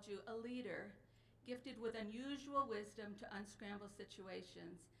called you a leader, gifted with unusual wisdom to unscramble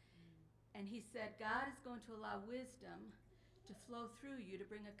situations. And he said, God is going to allow wisdom to flow through you to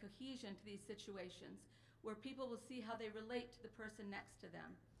bring a cohesion to these situations where people will see how they relate to the person next to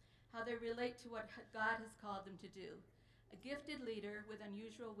them, how they relate to what God has called them to do. A gifted leader with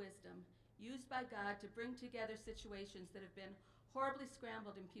unusual wisdom, used by God to bring together situations that have been horribly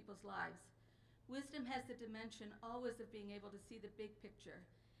scrambled in people's lives. Wisdom has the dimension always of being able to see the big picture,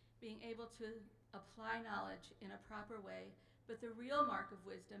 being able to apply knowledge in a proper way, but the real mark of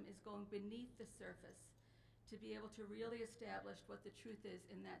wisdom is going beneath the surface to be able to really establish what the truth is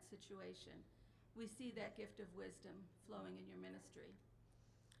in that situation. We see that gift of wisdom flowing in your ministry.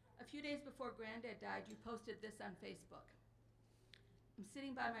 A few days before Granddad died, you posted this on Facebook. I'm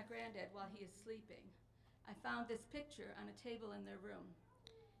sitting by my granddad while he is sleeping. I found this picture on a table in their room.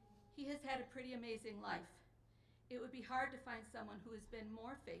 He has had a pretty amazing life. It would be hard to find someone who has been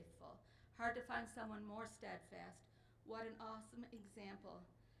more faithful, hard to find someone more steadfast. What an awesome example.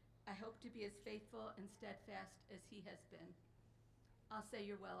 I hope to be as faithful and steadfast as he has been. I'll say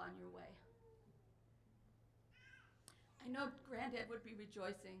you're well on your way. I know Granddad would be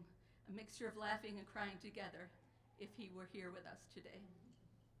rejoicing, a mixture of laughing and crying together, if he were here with us today.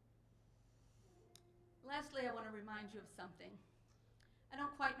 Lastly, I want to remind you of something. I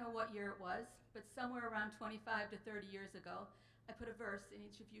don't quite know what year it was, but somewhere around 25 to 30 years ago, I put a verse in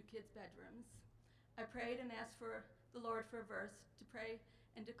each of you kids' bedrooms. I prayed and asked for the Lord for a verse to pray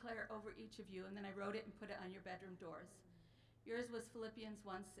and declare over each of you, and then I wrote it and put it on your bedroom doors. Yours was Philippians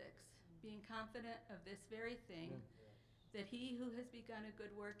 1:6, being confident of this very thing, that he who has begun a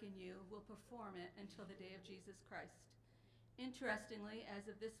good work in you will perform it until the day of Jesus Christ. Interestingly,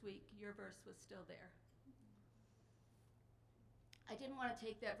 as of this week, your verse was still there. I didn't want to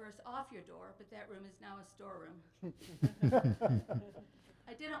take that verse off your door, but that room is now a storeroom.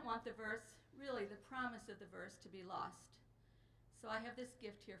 I didn't want the verse, really the promise of the verse, to be lost. So I have this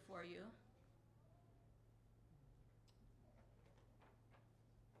gift here for you.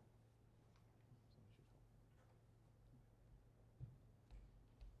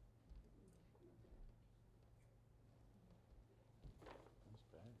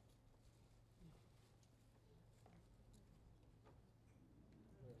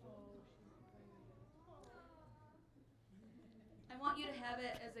 I want you to have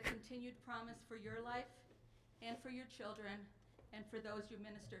it as a continued promise for your life and for your children and for those you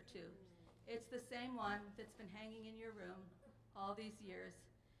minister to. It's the same one that's been hanging in your room all these years,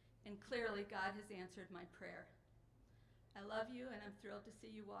 and clearly God has answered my prayer. I love you, and I'm thrilled to see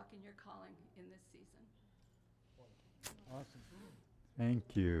you walk in your calling in this season. Awesome.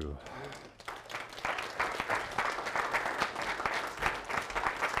 Thank you.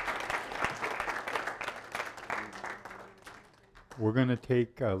 We're going to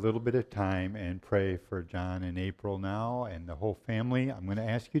take a little bit of time and pray for John and April now and the whole family. I'm going to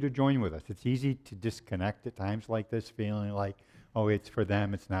ask you to join with us. It's easy to disconnect at times like this, feeling like, oh, it's for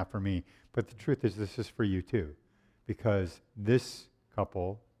them, it's not for me. But the truth is, this is for you too, because this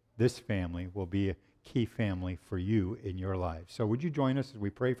couple, this family, will be a key family for you in your life. So would you join us as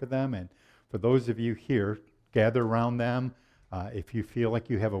we pray for them? And for those of you here, gather around them. If you feel like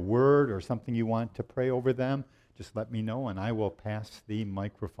you have a word or something you want to pray over them, just let me know and I will pass the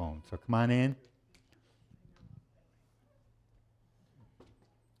microphone. So come on in.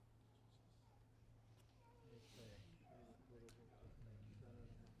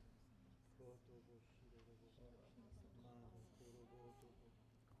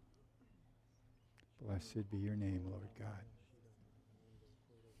 Blessed be your name, Lord God.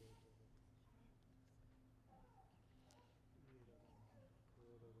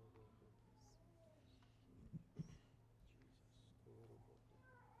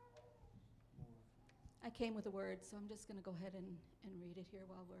 I came with a word, so I'm just going to go ahead and read it here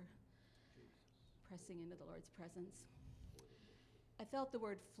while we're pressing into the Lord's presence. I felt the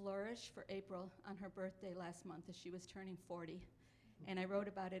word flourish for April on her birthday last month as she was turning 40, and I wrote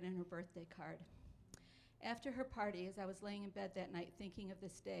about it in her birthday card. After her party, as I was laying in bed that night thinking of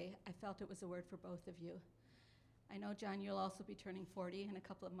this day, I felt it was a word for both of you. I know, John, you'll also be turning 40 in a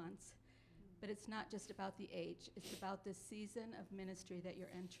couple of months, but it's not just about the age. It's about this season of ministry that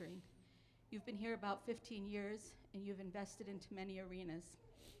you're entering. You've been here about 15 years, and you've invested into many arenas.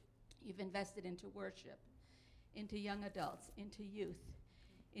 You've invested into worship, into young adults, into youth,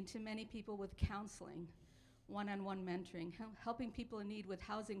 into many people with counseling, one-on-one mentoring, helping people in need with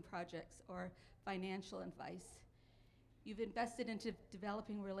housing projects or financial advice. You've invested into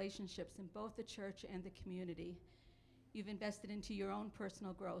developing relationships in both the church and the community. You've invested into your own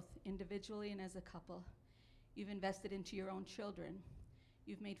personal growth, individually and as a couple. You've invested into your own children.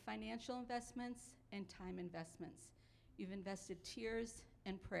 You've made financial investments and time investments. You've invested tears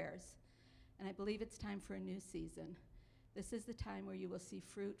and prayers. And I believe it's time for a new season. This is the time where you will see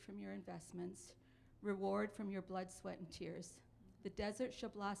fruit from your investments, reward from your blood, sweat, and tears. The desert shall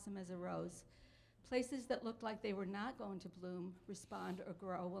blossom as a rose. Places that looked like they were not going to bloom, respond, or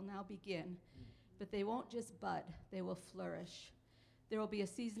grow will now begin. But they won't just bud, they will flourish. There will be a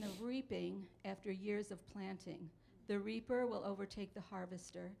season of reaping after years of planting. The reaper will overtake the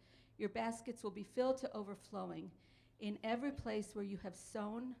harvester. Your baskets will be filled to overflowing. In every place where you have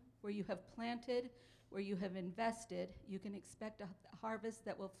sown, where you have planted, where you have invested, you can expect a harvest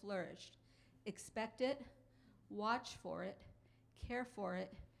that will flourish. Expect it, watch for it, care for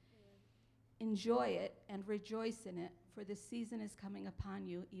it, enjoy it, and rejoice in it, for the season is coming upon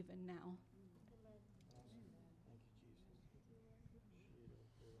you even now.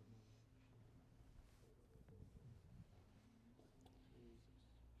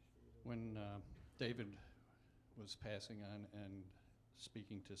 When David was passing on and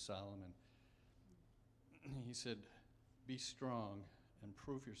speaking to Solomon, he said, "Be strong and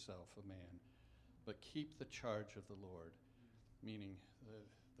prove yourself a man, but keep the charge of the Lord," meaning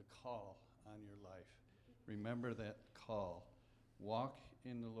the call on your life. Remember that call. Walk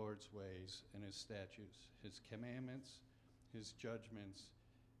in the Lord's ways and his statutes, his commandments, his judgments,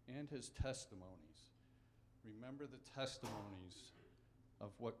 and his testimonies. Remember the testimonies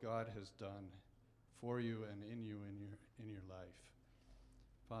of what God has done for you and in you in your life.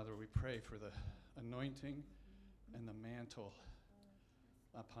 Father, we pray for the anointing and the mantle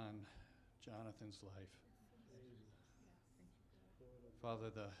upon Jonathan's life.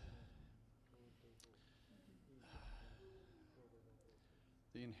 Father,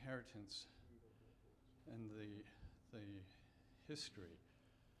 the inheritance and the history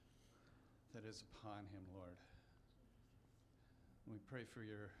that is upon him, Lord. We pray for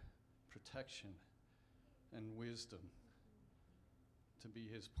your protection and wisdom to be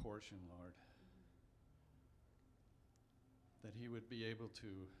his portion, Lord. That he would be able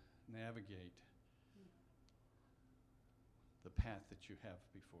to navigate the path that you have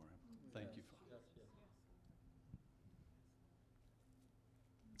before him. Thank you, Father.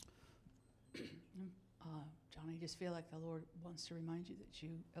 John, I just feel like the Lord wants to remind you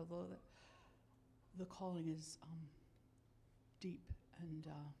that although the calling is deep and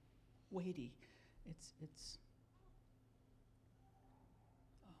weighty, it's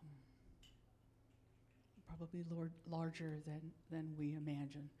probably larger than we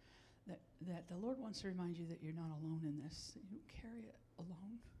imagine. That the Lord wants to remind you that you're not alone in this. That you don't carry it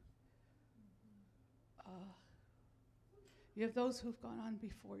alone. You have those who've gone on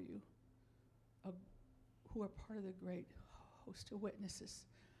before you, who are part of the great host of witnesses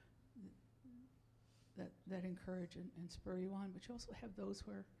that encourage and spur you on. But you also have those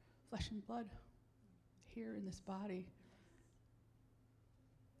who are flesh and blood here in this body.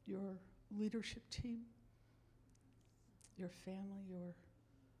 Your leadership team, your family,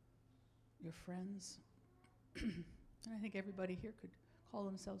 your friends. And I think everybody here could call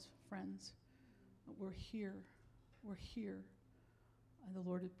themselves friends. But we're here. We're here. And the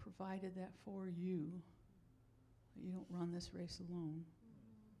Lord had provided that for you. That you don't run this race alone.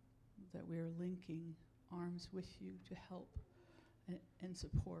 That we are linking arms with you to help and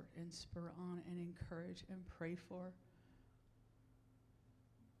support and spur on and encourage and pray for.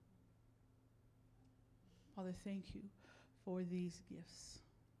 Father, thank you for these gifts.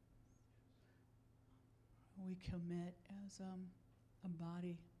 We commit as a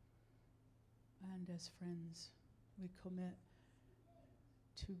body and as friends. We commit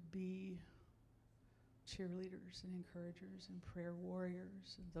to be cheerleaders and encouragers and prayer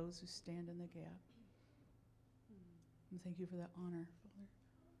warriors and those who stand in the gap. And thank you for that honor, Father.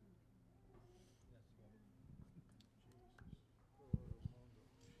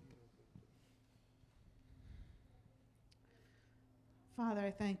 Father,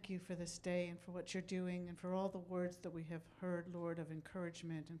 I thank you for this day and for what you're doing and for all the words that we have heard, Lord, of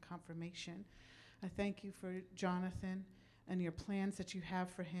encouragement and confirmation. I thank you for Jonathan and your plans that you have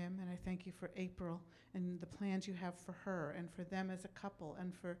for him, and I thank you for April and the plans you have for her and for them as a couple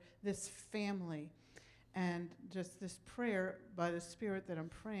and for this family. And just this prayer by the Spirit that I'm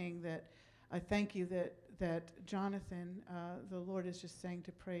praying, that I thank you that Jonathan, the Lord is just saying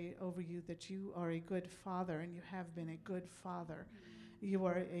to pray over you that you are a good father, and you have been a good father. You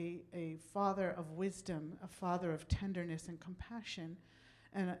are a father of wisdom, a father of tenderness and compassion,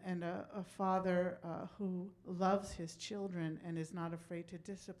 and a father who loves his children and is not afraid to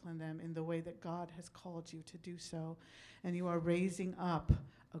discipline them in the way that God has called you to do so. And you are raising up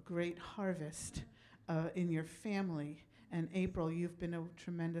a great harvest in your family. And April, you've been a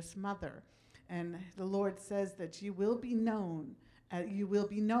tremendous mother. And the Lord says that you will be known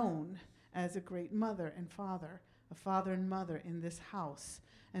as a great mother and father, a father and mother in this house.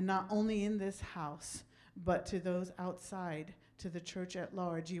 And not only in this house, but to those outside, to the church at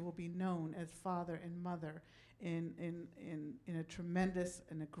large, you will be known as father and mother in a tremendous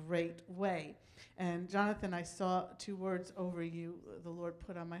and a great way. And Jonathan, I saw 2 words over you the Lord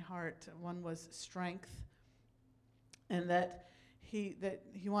put on my heart. One was strength, and that he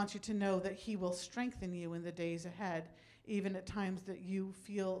wants you to know that he will strengthen you in the days ahead, even at times that you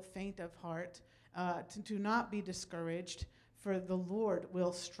feel faint of heart. Do not be discouraged, for the Lord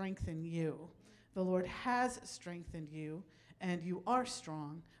will strengthen you. The Lord has strengthened you, and you are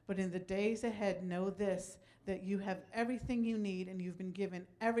strong. But in the days ahead, know this, that you have everything you need, and you've been given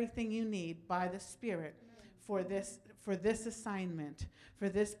everything you need by the Spirit for this assignment, for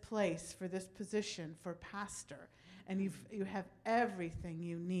this place, for this position, for pastor. And you have everything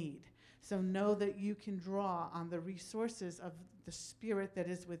you need. So know that you can draw on the resources of the Spirit that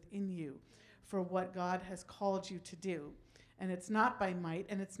is within you for what God has called you to do. And it's not by might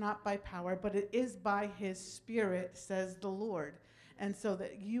and it's not by power, but it is by his Spirit, says the Lord. And so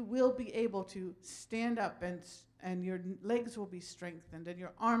that you will be able to stand up and your legs will be strengthened and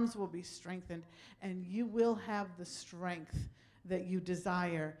your arms will be strengthened, and you will have the strength that you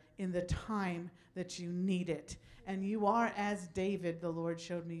desire in the time that you need it. And you are as David, the Lord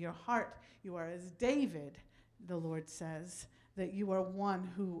showed me your heart. You are as David, the Lord says, that you are one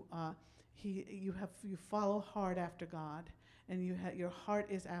who you follow hard after God, and your heart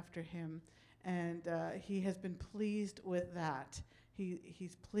is after him, and he has been pleased with that.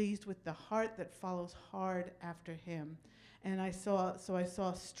 He's pleased with the heart that follows hard after him. And I saw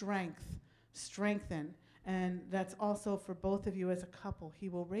strength, strengthen. And that's also for both of you as a couple. He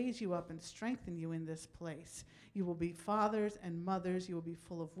will raise you up and strengthen you in this place. You will be fathers and mothers. You will be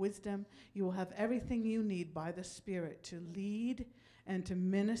full of wisdom. You will have everything you need by the Spirit to lead and to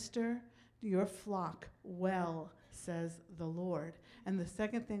minister your flock well, says the Lord. And the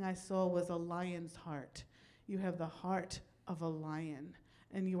second thing I saw was a lion's heart. You have the heart of a lion,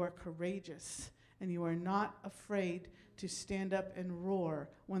 and you are courageous, and you are not afraid to stand up and roar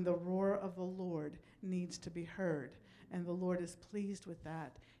when the roar of the Lord needs to be heard. And the Lord is pleased with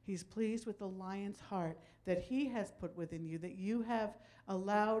that. He's pleased with the lion's heart that he has put within you, that you have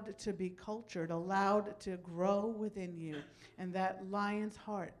allowed to be cultured, allowed to grow within you. And that lion's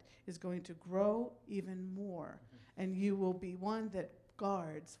heart is going to grow even more. And you will be one that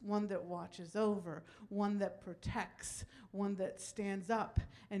guards, one that watches over, one that protects, one that stands up,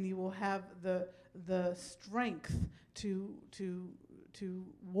 and you will have the strength to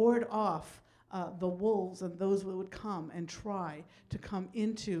ward off the wolves and those who would come and try to come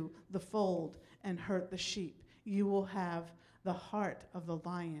into the fold and hurt the sheep. You will have the heart of the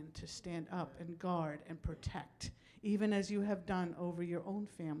lion to stand up and guard and protect, even as you have done over your own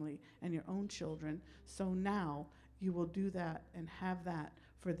family and your own children. So now you will do that and have that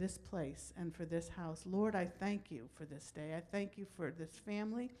for this place and for this house. Lord, I thank you for this day. I thank you for this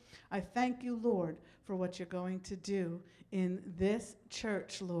family. I thank you, Lord, for what you're going to do in this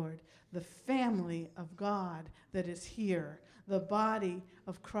church, Lord, the family of God that is here, the body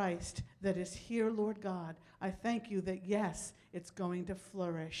of Christ that is here, Lord God. I thank you that, yes, it's going to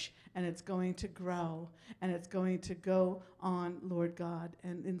flourish, and it's going to grow, and it's going to go on, Lord God,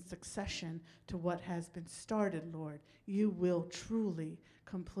 and in succession to what has been started, Lord. You will truly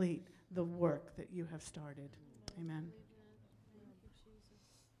complete the work that you have started. Amen.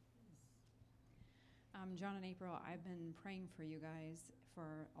 John and April, I've been praying for you guys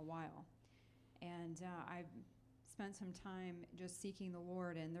for a while, and I've spent some time just seeking the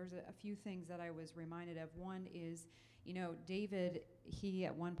Lord, and there's a few things that I was reminded of. One is, David, he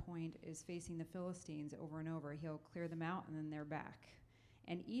at one point is facing the Philistines over and over. He'll clear them out, and then they're back.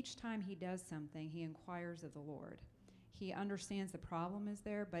 And each time he does something, he inquires of the Lord. He understands the problem is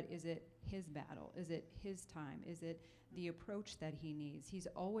there, but is it his battle? Is it his time? Is it the approach that he needs? He's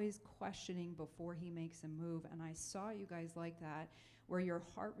always questioning before he makes a move, and I saw you guys like that, where your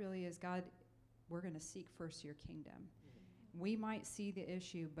heart really is, God, we're going to seek first your kingdom. We might see the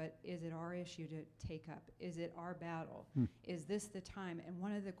issue, but is it our issue to take up? Is it our battle? Is this the time? And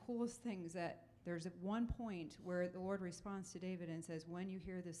one of the coolest things that there's at one point where the Lord responds to David and says, when you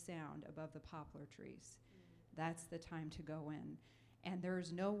hear the sound above the poplar trees, that's the time to go in. And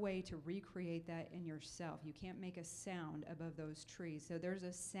there's no way to recreate that in yourself. You can't make a sound above those trees. So there's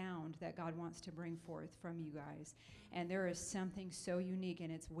a sound that God wants to bring forth from you guys. And there is something so unique,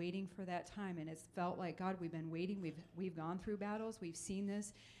 and it's waiting for that time. And it's felt like, God, we've been waiting. We've gone through battles. We've seen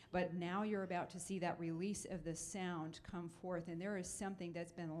this. But now you're about to see that release of the sound come forth. And there is something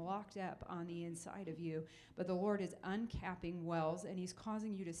that's been locked up on the inside of you. But the Lord is uncapping wells, and he's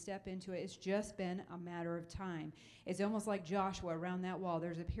causing you to step into it. It's just been a matter of time. It's almost like Joshua around that wall.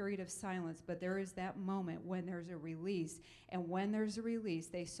 There's a period of silence, but there is that moment when there's a release. And when there's a release,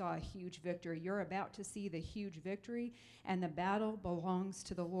 they saw a huge victory. You're about to see the huge victory, and the battle belongs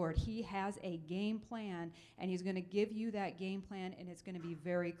to the Lord. He has a game plan, and he's going to give you that game plan, and it's going to be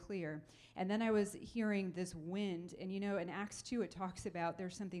very clear. And then I was hearing this wind, and in Acts 2 it talks about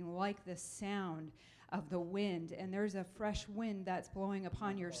there's something like the sound of the wind, and there's a fresh wind that's blowing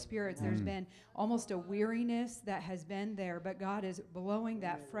upon your spirits. There's been almost a weariness that has been there, but God is blowing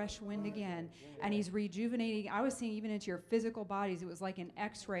that fresh wind again, and he's rejuvenating. I was seeing even into your physical bodies. It was like an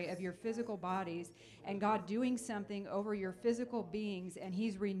x-ray of your physical bodies, and God doing something over your physical beings, and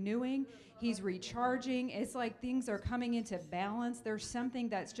he's renewing, he's recharging. It's like things are coming into balance. There's something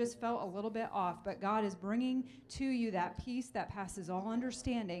that's just felt a little bit off, but God is bringing to you that peace that passes all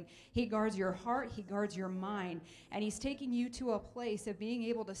understanding. He guards your heart, he guards your mind, and he's taking you to a place of being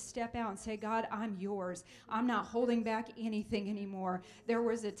able to step out and say, God, I'm yours. I'm not holding back anything anymore. There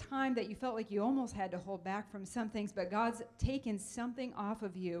was a time that you felt like you almost had to hold back from some things, but God's taken something off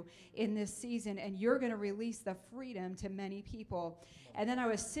of you in this season, and you're going to release the freedom to many people. And then I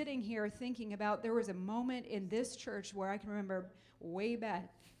was sitting here thinking about, there was a moment in this church where I can remember way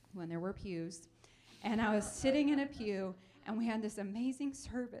back when there were pews, and I was sitting in a pew, and we had this amazing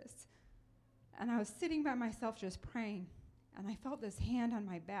service. And I was sitting by myself just praying, and I felt this hand on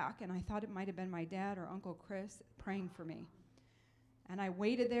my back, and I thought it might have been my dad or Uncle Chris praying for me. And I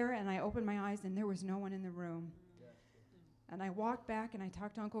waited there, and I opened my eyes, and there was no one in the room. And I walked back and I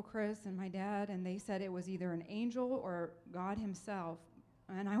talked to Uncle Chris and my dad, and they said it was either an angel or God himself.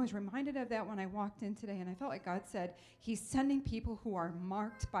 And I was reminded of that when I walked in today, and I felt like God said he's sending people who are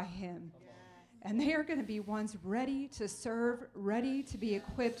marked by him. And they are going to be ones ready to serve, ready to be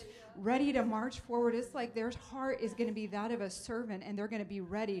equipped, ready to march forward. It's like their heart is going to be that of a servant, and they're going to be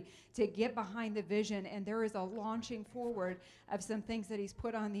ready to get behind the vision. And there is a launching forward of some things that he's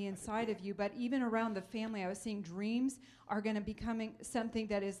put on the inside of you. But even around the family, I was seeing dreams are going to be becoming something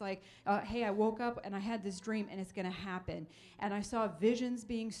that is like, hey, I woke up and I had this dream and it's going to happen. And I saw visions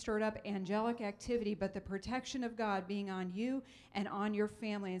being stirred up, angelic activity, but the protection of God being on you and on your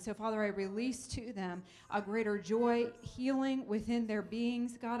family. And so, Father, I release to them a greater joy, healing within their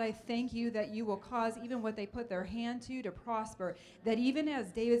beings. God, I thank you that you will cause even what they put their hand to prosper. That even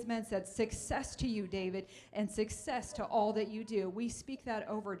as David's men said, success to you, David, and success to all that you do. We speak that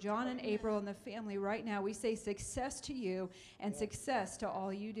over John and April and the family right now. We say success to you and success to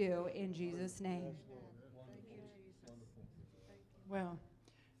all you do in Jesus' name. Well,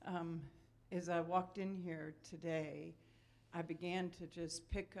 as I walked in here today, I began to just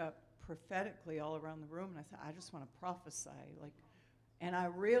pick up prophetically all around the room, and I thought, I just want to prophesy. And I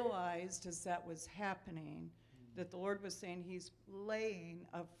realized as that was happening that the Lord was saying he's laying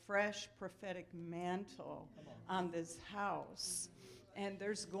a fresh prophetic mantle on this house. And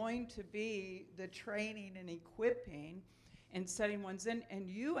there's going to be the training and equipping and setting ones in. And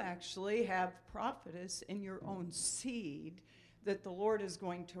you actually have prophetess in your own seed that the Lord is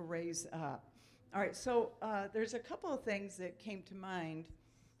going to raise up. All right, so there's a couple of things that came to mind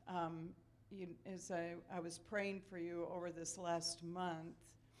as I was praying for you over this last month.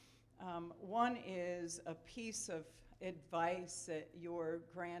 One is a piece of advice that your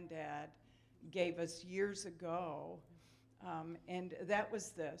granddad gave us years ago, and that was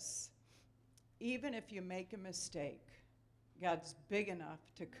this: even if you make a mistake, God's big enough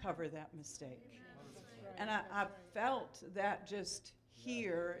to cover that mistake. And I felt that just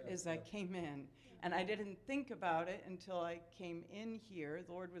here as I came in. And I didn't think about it until I came in here.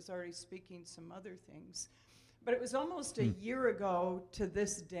 The Lord was already speaking some other things. But it was almost a year ago to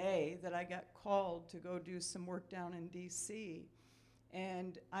this day that I got called to go do some work down in D.C.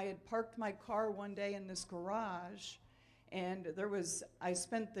 And I had parked my car one day in this garage, and I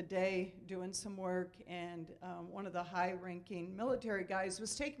spent the day doing some work, and one of the high-ranking military guys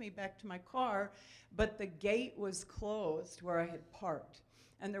was taking me back to my car, but the gate was closed where I had parked,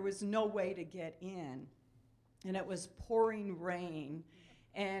 and there was no way to get in. And it was pouring rain,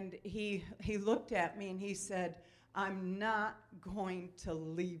 and he looked at me and he said, "I'm not going to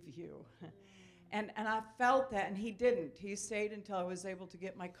leave you." And I felt that, and he didn't. He stayed until I was able to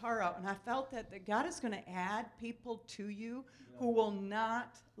get my car out. And I felt that God is going to add people to you who will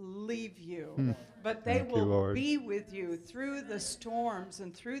not leave you, but they will be with you through the storms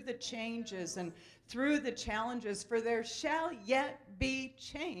and through the changes and through the challenges, for there shall yet be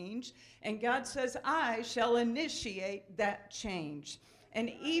change. And God says, I shall initiate that change. And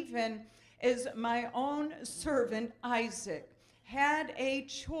even as my own servant Isaac had a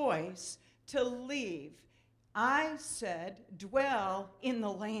choice to leave, I said, dwell in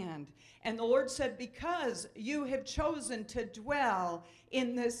the land. And the Lord said, because you have chosen to dwell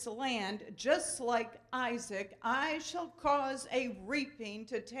in this land, just like Isaac, I shall cause a reaping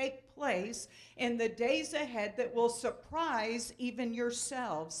to take place in the days ahead that will surprise even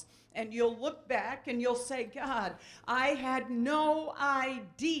yourselves. And you'll look back and you'll say, God, I had no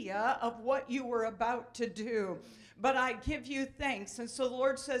idea of what you were about to do, but I give you thanks. And so the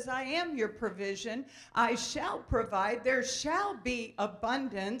Lord says, I am your provision. I shall provide. There shall be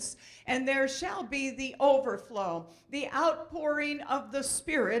abundance, and there shall be the overflow. The outpouring of the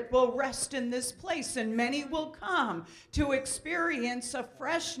Spirit will rest in this place, and many will come to experience a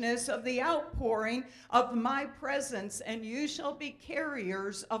freshness of the outpouring of my presence, and you shall be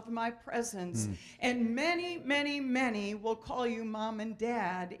carriers of my presence. And many, many, many will call you mom and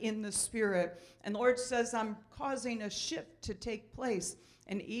dad in the Spirit. And the Lord says, I'm causing a shift to take place,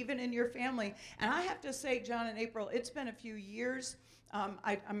 and even in your family. And I have to say, John and April, it's been a few years.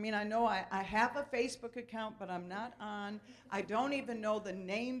 I know I have a Facebook account, but I'm not on. I don't even know the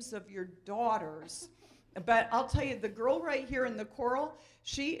names of your daughters. But I'll tell you, the girl right here in the coral,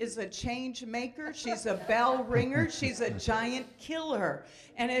 she is a change maker. She's a bell ringer. She's a giant killer.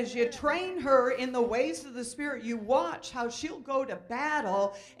 And as you train her in the ways of the Spirit, you watch how she'll go to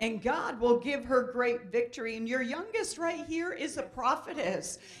battle, and God will give her great victory. And your youngest right here is a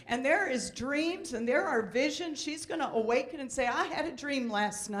prophetess. And there is dreams and there are visions. She's going to awaken and say, I had a dream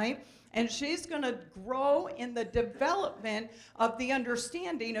last night. And she's going to grow in the development of the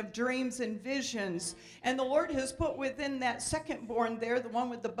understanding of dreams and visions. And the Lord has put within that second born there, the one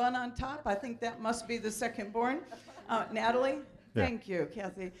with the bun on top. I think that must be the second born. Natalie? Yeah. Thank you,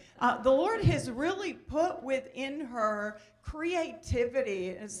 Kathy. The Lord has really put within her creativity.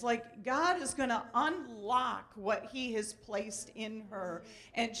 It's like God is going to unlock what He has placed in her.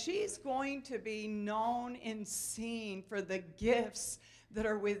 And she's going to be known and seen for the gifts that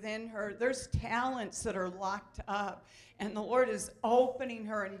are within her. There's talents that are locked up. And the Lord is opening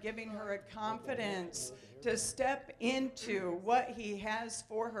her and giving her a confidence to step into what He has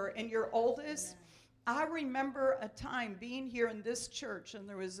for her. And your oldest, I remember a time being here in this church, and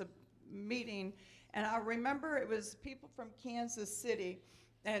there was a meeting, and I remember it was people from Kansas City,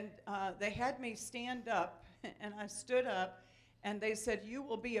 and they had me stand up, and I stood up, and they said, you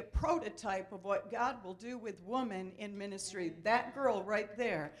will be a prototype of what God will do with women in ministry. That girl right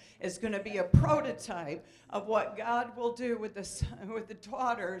there is going to be a prototype of what God will do with the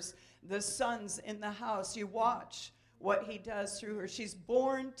daughters, the sons in the house. You watch what He does through her. She's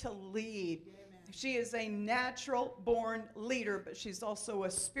born to lead. She is a natural born leader, but she's also a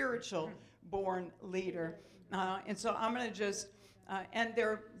spiritual born leader. And so I'm going to just end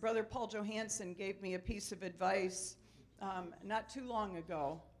there. Brother Paul Johansson gave me a piece of advice not too long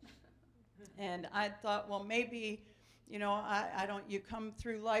ago. And I thought, well, maybe, I don't, you come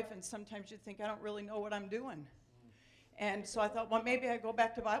through life and sometimes you think, I don't really know what I'm doing. And so I thought, well, maybe I go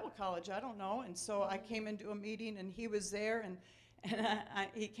back to Bible college. I don't know. And so I came into a meeting and he was there, and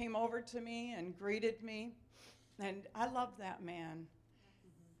he came over to me and greeted me, and I love that man.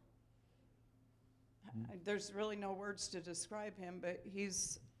 There's really no words to describe him, but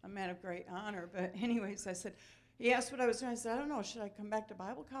he's a man of great honor. But anyways, he asked what I was doing. I said, I don't know, should I come back to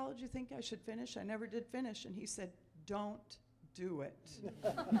Bible college? You think I should finish? I never did finish. And he said, don't do it.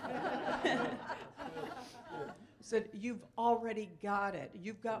 He said, you've already got it.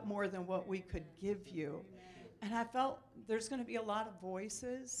 You've got more than what we could give you. And I felt there's going to be a lot of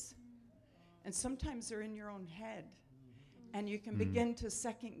voices, and sometimes they're in your own head, and you can begin to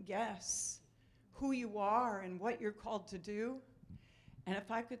second guess who you are and what you're called to do. And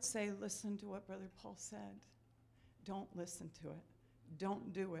if I could say, listen to what Brother Paul said, don't listen to it.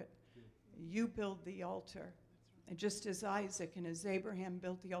 Don't do it. You build the altar. And just as Isaac and as Abraham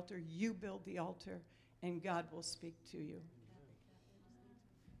built the altar, you build the altar, and God will speak to you.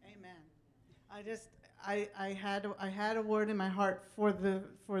 Amen. I had a word in my heart for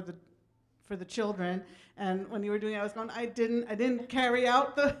the children, and when you were doing it, I was going, I didn't carry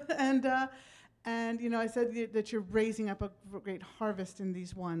out the and I said that you're raising up a great harvest in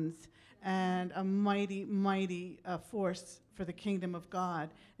these ones, and a mighty force for the kingdom of God.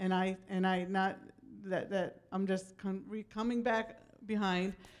 And I not that I'm just coming back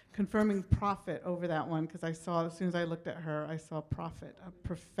behind, confirming prophet over that one, because I saw, as soon as I looked at her, I saw prophet, a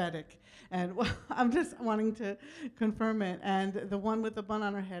prophetic. And I'm just wanting to confirm it. And the one with the bun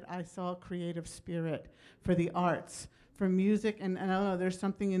on her head, I saw creative spirit for the arts, for music. And I don't know, there's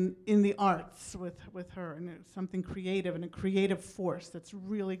something in the arts with her, and it's something creative and a creative force that's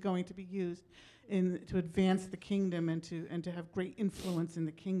really going to be used to advance the kingdom and to have great influence in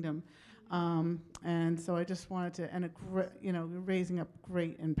the kingdom. And so I just wanted to, raising up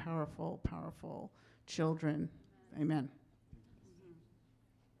great and powerful children. Amen.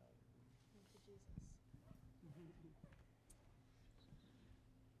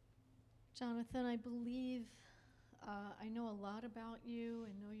 Jonathan, I believe I know a lot about you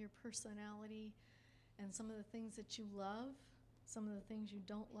and know your personality and some of the things that you love, some of the things you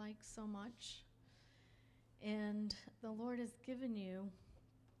don't like so much. And the Lord has given you,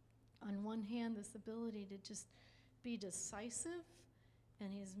 on one hand, this ability to just be decisive,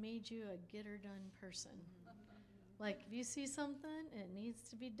 and He's made you a get-her-done person. Like, if you see something, it needs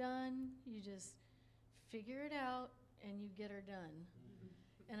to be done, you just figure it out, and you get her done.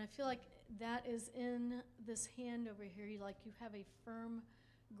 And I feel like that is in this hand over here. You have a firm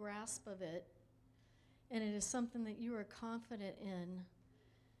grasp of it, and it is something that you are confident in.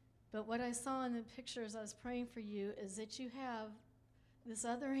 But what I saw in the picture as I was praying for you is that you have this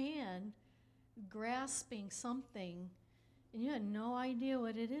other hand grasping something, and you had no idea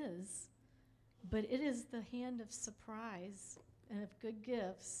what it is. But it is the hand of surprise and of good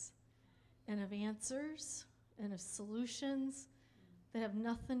gifts and of answers and of solutions that have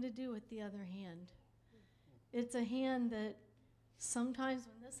nothing to do with the other hand. It's a hand that sometimes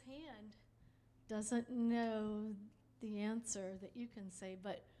when this hand doesn't know the answer that you can say,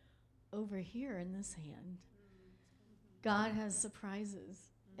 but over here in this hand, God has surprises,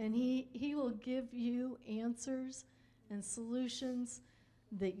 and he will give you answers and solutions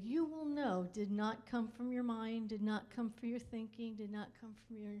that you will know did not come from your mind, did not come from your thinking, did not come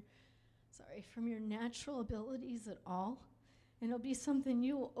from your natural abilities at all. And it'll be something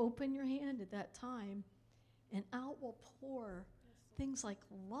you will open your hand at that time, and out will pour things like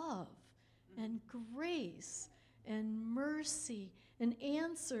love and grace and mercy and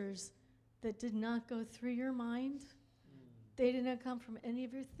answers that did not go through your mind. They did not come from any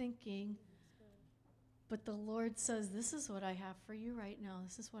of your thinking. But the Lord says, this is what I have for you right now.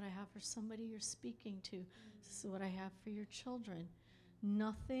 This is what I have for somebody you're speaking to. This is what I have for your children.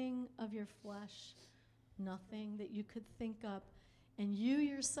 Nothing of your flesh, nothing that you could think up. And you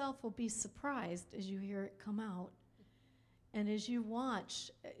yourself will be surprised as you hear it come out. And as you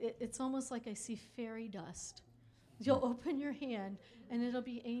watch, it's almost like I see fairy dust. You'll open your hand, and it'll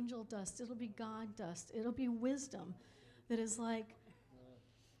be angel dust. It'll be God dust. It'll be wisdom that is like,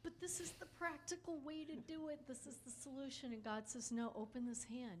 but this is the practical way to do it. This is the solution. And God says, no, open this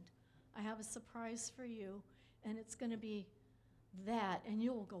hand. I have a surprise for you, and it's going to be that. And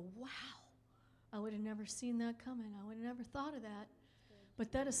you will go, wow, I would have never seen that coming. I would have never thought of that.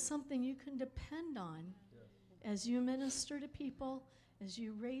 But that is something you can depend on as you minister to people, as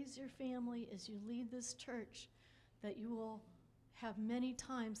you raise your family, as you lead this church, that you will have many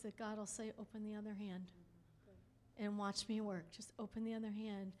times that God will say, open the other hand. And watch me work. Just open the other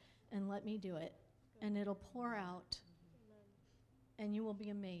hand and let me do it. And it'll pour out. And you will be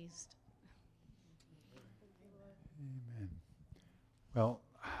amazed. Amen. Well,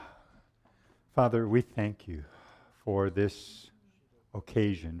 Father, we thank you for this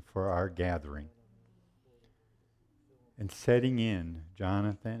occasion, for our gathering. And setting in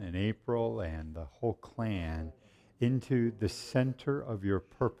Jonathan and April and the whole clan into the center of your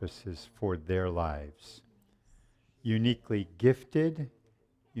purposes for their lives. Uniquely gifted,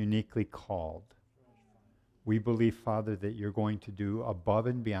 uniquely called. We believe, Father, that you're going to do above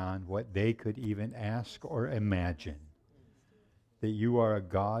and beyond what they could even ask or imagine. That you are a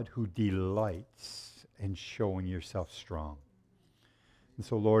God who delights in showing yourself strong. And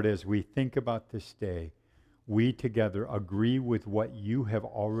so, Lord, as we think about this day, we together agree with what you have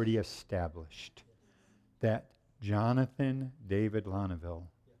already established, that Jonathan David Lonneville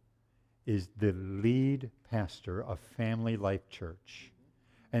is the lead pastor of Family Life Church.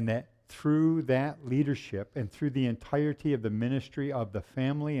 And that through that leadership and through the entirety of the ministry of the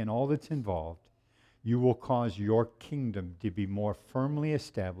family and all that's involved, you will cause your kingdom to be more firmly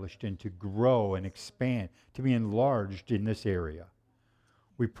established and to grow and expand, to be enlarged in this area.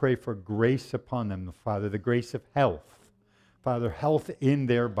 We pray for grace upon them, Father, the grace of health. Father, health in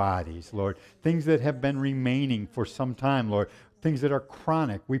their bodies, Lord. Things that have been remaining for some time, Lord. Things that are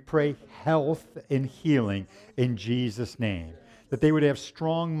chronic. We pray health and healing in Jesus' name. That they would have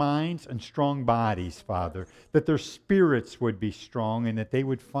strong minds and strong bodies, Father. That their spirits would be strong and that they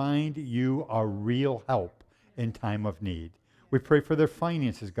would find you a real help in time of need. We pray for their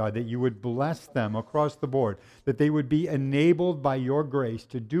finances, God, that you would bless them across the board, that they would be enabled by your grace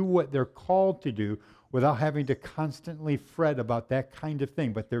to do what they're called to do without having to constantly fret about that kind of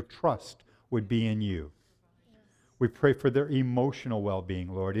thing, but their trust would be in you. We pray for their emotional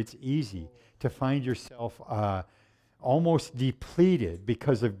well-being, Lord. It's easy to find yourself almost depleted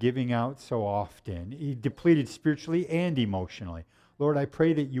because of giving out so often, depleted spiritually and emotionally. Lord, I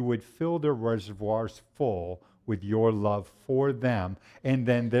pray that you would fill their reservoirs full with your love for them and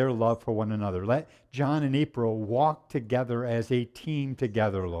then their love for one another. Let John and April walk together as a team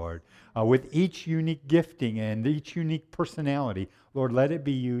together, Lord, with each unique gifting and each unique personality. Lord, let it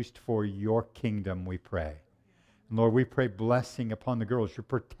be used for your kingdom, we pray. And Lord, we pray blessing upon the girls, your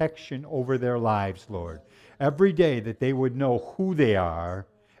protection over their lives, Lord. Every day that they would know who they are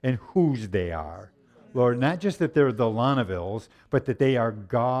and whose they are. Lord, not just that they're the Lonnevilles, but that they are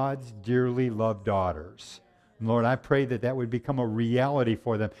God's dearly loved daughters. And Lord, I pray that that would become a reality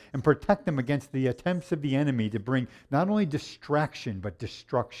for them and protect them against the attempts of the enemy to bring not only distraction, but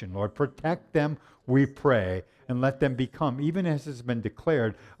destruction. Lord, protect them, we pray, and let them become, even as has been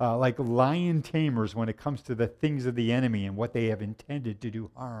declared, like lion tamers when it comes to the things of the enemy and what they have intended to do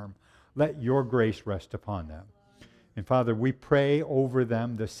harm. Let your grace rest upon them. And Father, we pray over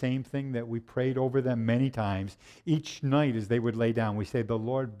them the same thing that we prayed over them many times. Each night as they would lay down, we say, the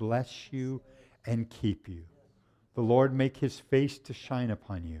Lord bless you and keep you. The Lord make his face to shine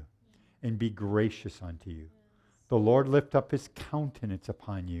upon you and be gracious unto you. The Lord lift up his countenance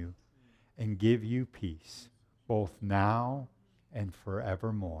upon you and give you peace, both now and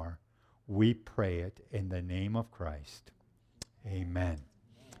forevermore. We pray it in the name of Christ. Amen.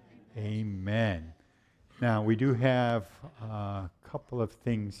 Amen. Now, we do have a couple of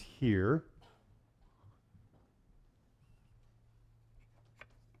things here.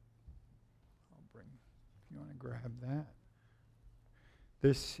 grab that.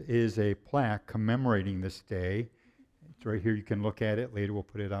 This is a plaque commemorating this day. It's right here. You can look at it. Later we'll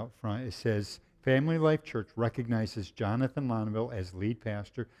put it out front. It says, Family Life Church recognizes Jonathan Lonville as lead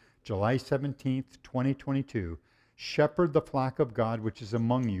pastor, July 17th, 2022. Shepherd the flock of God which is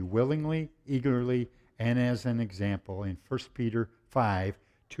among you, willingly, eagerly, and as an example in 1 Peter 5,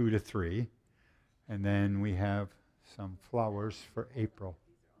 2-3. And then we have some flowers for April.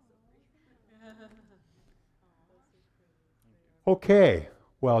 Okay,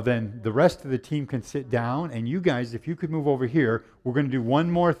 well then the rest of the team can sit down, and you guys, if you could move over here, we're going to do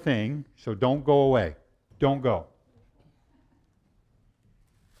one more thing, so don't go away. Don't go.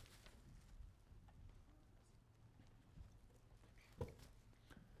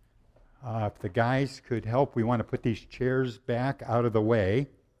 If the guys could help, we want to put these chairs back out of the way.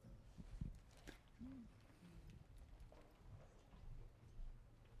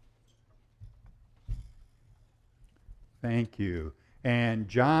 Thank you. And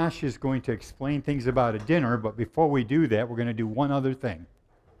Josh is going to explain things about a dinner, but before we do that, we're going to do one other thing.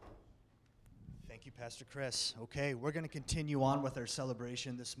 Thank you, Pastor Chris. Okay, we're going to continue on with our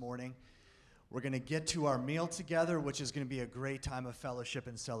celebration this morning. We're going to get to our meal together, which is going to be a great time of fellowship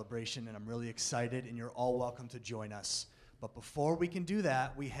and celebration, and I'm really excited, and you're all welcome to join us. But before we can do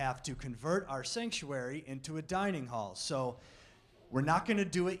that, we have to convert our sanctuary into a dining hall. So we're not going to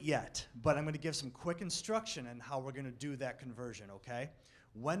do it yet, but I'm going to give some quick instruction on how we're going to do that conversion, okay?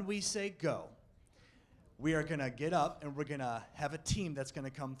 When we say go, we are going to get up and we're going to have a team that's going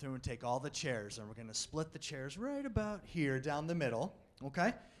to come through and take all the chairs, and we're going to split the chairs right about here down the middle,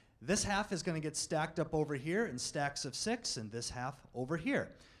 okay? This half is going to get stacked up over here in stacks of 6, and this half over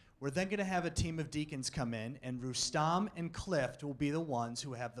here. We're then going to have a team of deacons come in, and Rustam and Clift will be the ones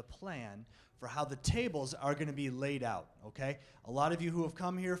who have the plan for how the tables are going to be laid out, okay? A lot of you who have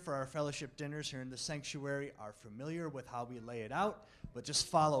come here for our fellowship dinners here in the sanctuary are familiar with how we lay it out, but just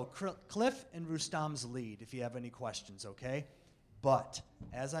follow Cliff and Rustam's lead if you have any questions, okay? But,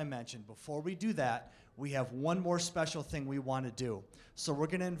 as I mentioned, before we do that, we have one more special thing we want to do. So we're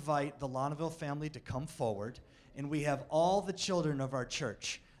going to invite the Lonville family to come forward, and we have all the children of our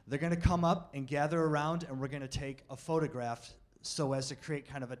church. They're going to come up and gather around, and we're going to take a photograph so as to create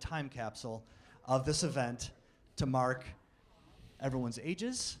kind of a time capsule of this event to mark everyone's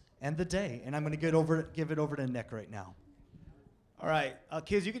ages and the day. And I'm going to give it over to Nick right now. All right,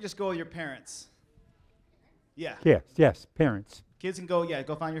 kids, you can just go with your parents. Yeah. Yes, parents. Kids can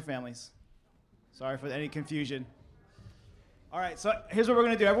go find your families. Sorry for any confusion. All right, so here's what we're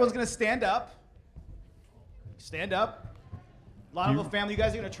going to do. Everyone's going to stand up. Stand up. Lonville family, you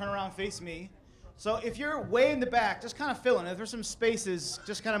guys are going to turn around and face me. So if you're way in the back, just kind of fill in. If there's some spaces,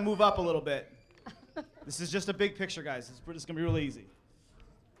 just kind of move up a little bit. This is just a big picture, guys. It's going to be really easy.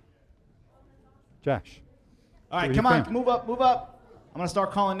 Josh. All right, come on, move up. I'm going to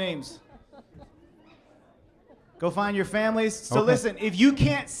start calling names. Go find your families. So Okay. Listen, if you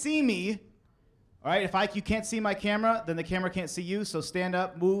can't see me, all right, if you can't see my camera, then the camera can't see you, so stand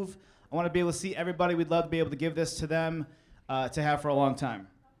up, move. I want to be able to see everybody. We'd love to be able to give this to them to have for a long time.